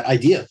around that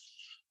idea.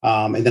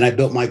 And then I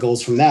built my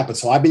goals from that. But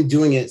so I've been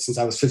doing it since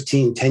I was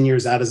 15, 10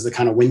 years out is the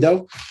kind of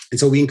window. And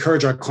so we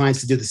encourage our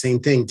clients to do the same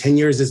thing. 10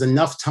 years is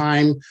enough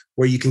time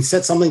where you can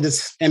set something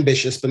that's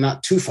ambitious, but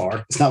not too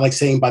far. It's not like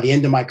saying by the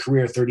end of my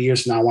career, 30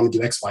 years from now, I want to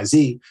do X, Y,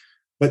 Z.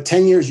 But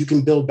 10 years, you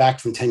can build back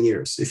from 10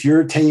 years. If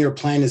your 10-year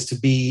plan is to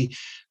be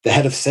the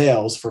head of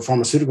sales for a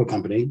pharmaceutical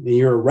company and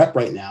you're a rep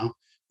right now,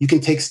 you can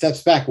take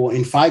steps back. Well,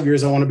 in 5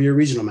 years, I want to be a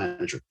regional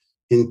manager.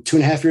 In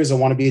 2.5 years, I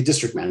want to be a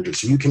district manager.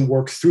 So you can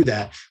work through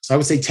that. So I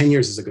would say 10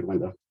 years is a good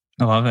window.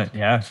 I love it.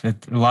 Yeah.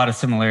 It's a lot of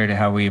similarity to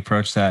how we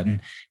approach that.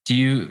 And do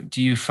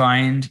you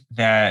find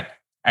that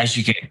as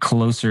you get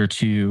closer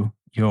to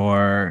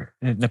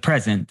the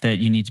present, that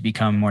you need to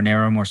become more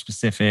narrow, more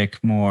specific,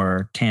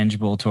 more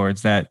tangible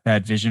towards that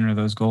vision or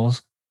those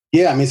goals?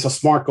 Yeah, I mean, so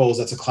SMART goals,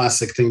 that's a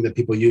classic thing that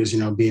people use,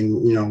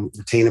 being,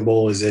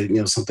 attainable. Is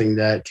it, something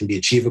that can be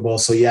achievable?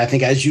 So yeah, I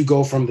think as you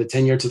go from the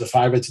 10-year to the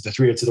 5-year to the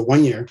 3-year to the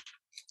 1 year,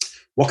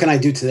 what can I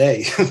do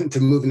today to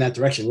move in that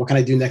direction? What can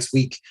I do next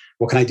week?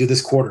 What can I do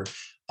this quarter?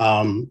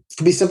 It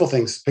could be simple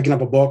things, picking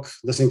up a book,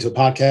 listening to a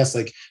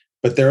podcast,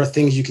 but there are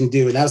things you can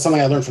do. And that's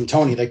something I learned from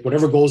Tony, like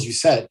whatever goals you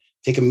set,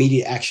 take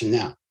immediate action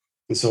now.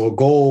 And so a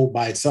goal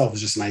by itself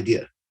is just an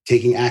idea.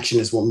 Taking action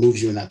is what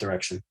moves you in that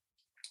direction.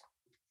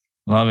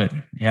 Love it.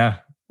 Yeah.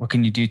 What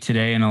can you do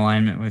today in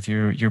alignment with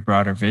your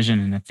broader vision?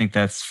 And I think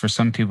that's for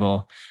some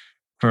people,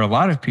 for a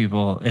lot of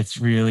people, it's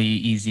really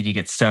easy to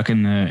get stuck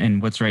in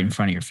what's right in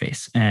front of your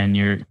face, and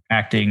you're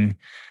acting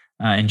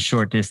in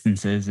short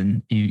distances,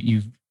 and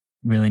you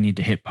really need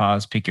to hit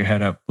pause, pick your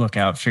head up, look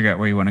out, figure out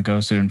where you want to go.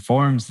 So it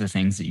informs the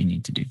things that you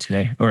need to do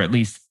today, or at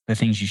least the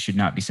things you should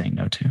not be saying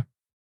no to.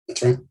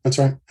 That's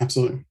right.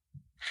 Absolutely.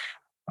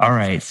 All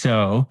right.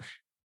 So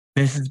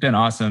this has been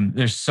awesome.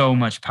 There's so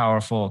much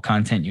powerful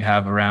content you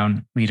have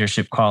around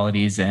leadership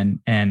qualities, and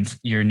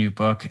your new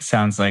book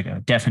sounds like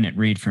a definite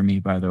read for me,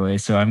 by the way.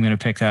 So I'm going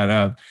to pick that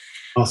up.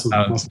 Awesome.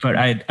 But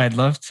I'd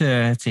love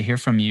to hear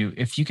from you.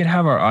 If you could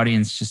have our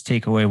audience just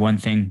take away one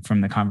thing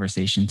from the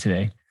conversation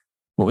today,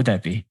 what would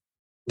that be?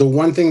 The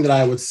one thing that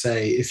I would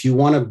say, if you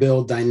want to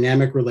build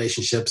dynamic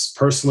relationships,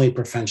 personally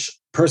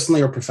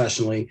or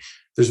professionally,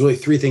 there's really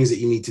 3 things that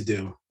you need to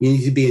do. You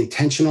need to be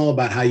intentional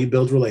about how you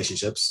build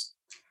relationships.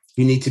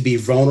 You need to be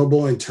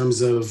vulnerable in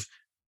terms of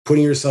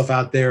putting yourself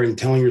out there and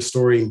telling your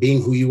story and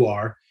being who you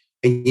are.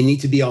 And you need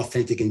to be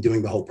authentic in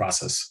doing the whole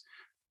process.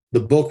 The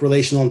book,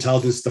 Relational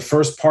Intelligence, the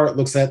first part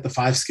looks at the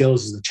 5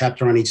 skills, is a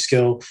chapter on each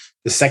skill.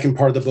 The second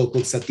part of the book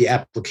looks at the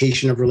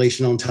application of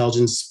relational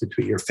intelligence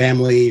between your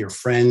family, your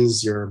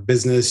friends, your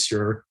business,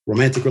 your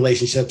romantic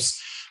relationships.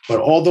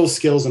 But all those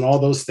skills and all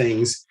those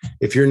things,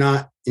 if you're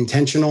not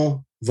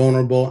intentional,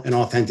 vulnerable, and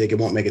authentic, it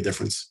won't make a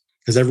difference,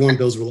 because everyone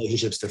builds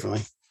relationships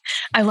differently.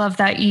 I love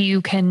that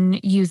you can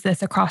use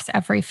this across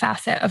every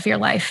facet of your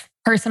life,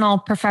 personal,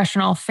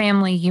 professional,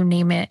 family, you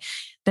name it.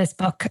 This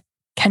book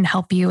can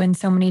help you in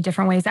so many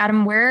different ways.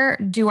 Adam, where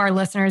do our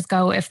listeners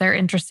go if they're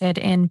interested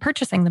in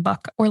purchasing the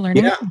book or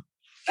learning? Yeah,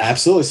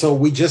 absolutely. So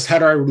we just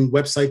had our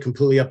website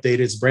completely updated.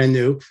 It's brand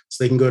new.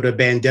 So they can go to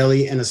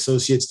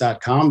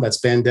BandelliAndAssociates.com. That's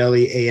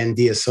Bandelli, AND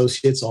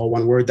Associates, all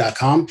one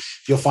word.com.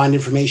 You'll find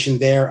information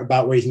there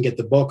about where you can get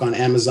the book on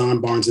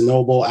Amazon, Barnes &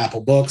 Noble,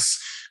 Apple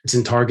Books. It's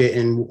in Target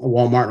and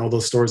Walmart and all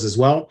those stores as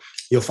well.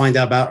 You'll find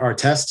out about our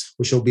test,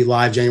 which will be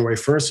live January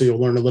 1st. So you'll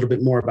learn a little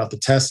bit more about the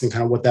test and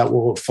kind of what that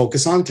will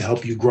focus on to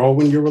help you grow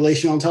in your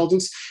relational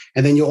intelligence.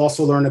 And then you'll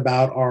also learn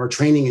about our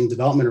training and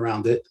development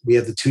around it. We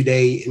have the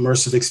 2-day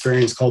immersive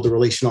experience called the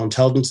Relational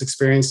Intelligence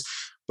Experience.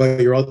 but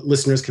your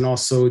listeners can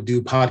also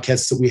do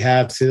podcasts that we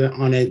have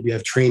on it. We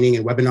have training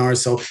and webinars.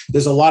 So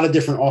there's a lot of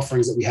different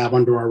offerings that we have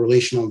under our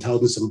relational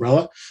intelligence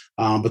umbrella.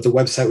 But the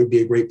website would be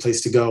a great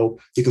place to go.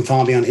 You can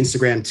follow me on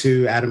Instagram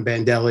too, Adam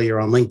Bandelli, or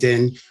on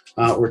LinkedIn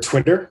or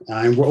Twitter.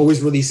 And we're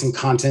always releasing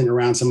content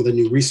around some of the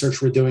new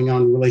research we're doing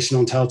on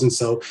relational intelligence.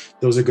 So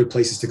those are good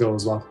places to go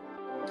as well.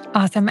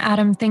 Awesome.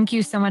 Adam, thank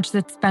you so much.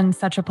 It's been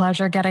such a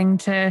pleasure getting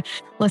to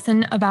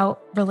listen about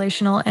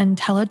relational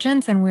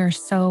intelligence, and we're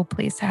so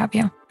pleased to have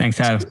you. Thanks,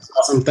 Adam.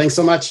 Awesome. Thanks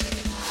so much.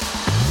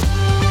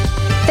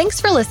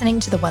 Thanks for listening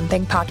to the One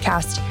Thing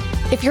podcast.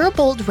 If you're a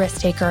bold risk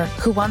taker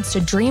who wants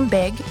to dream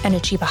big and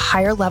achieve a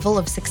higher level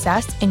of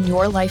success in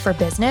your life or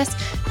business,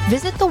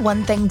 visit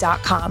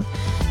theonething.com.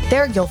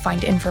 There you'll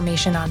find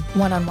information on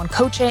one-on-one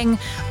coaching,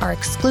 our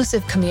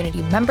exclusive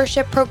community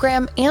membership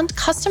program, and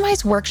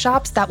customized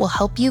workshops that will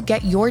help you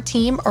get your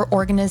team or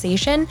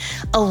organization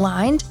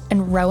aligned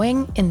and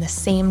rowing in the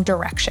same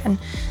direction.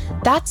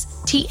 That's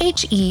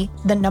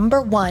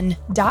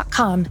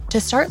THE1.com to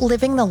start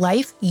living the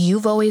life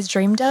you've always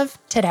dreamed of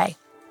today.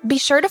 Be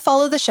sure to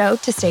follow the show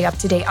to stay up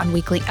to date on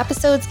weekly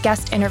episodes,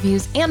 guest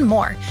interviews, and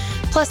more.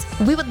 Plus,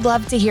 we would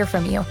love to hear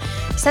from you.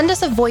 Send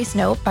us a voice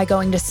note by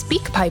going to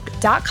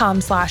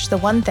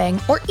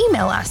speakpipe.com/theonething or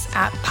email us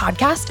at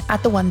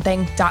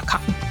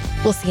podcast@theonething.com.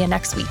 We'll see you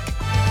next week.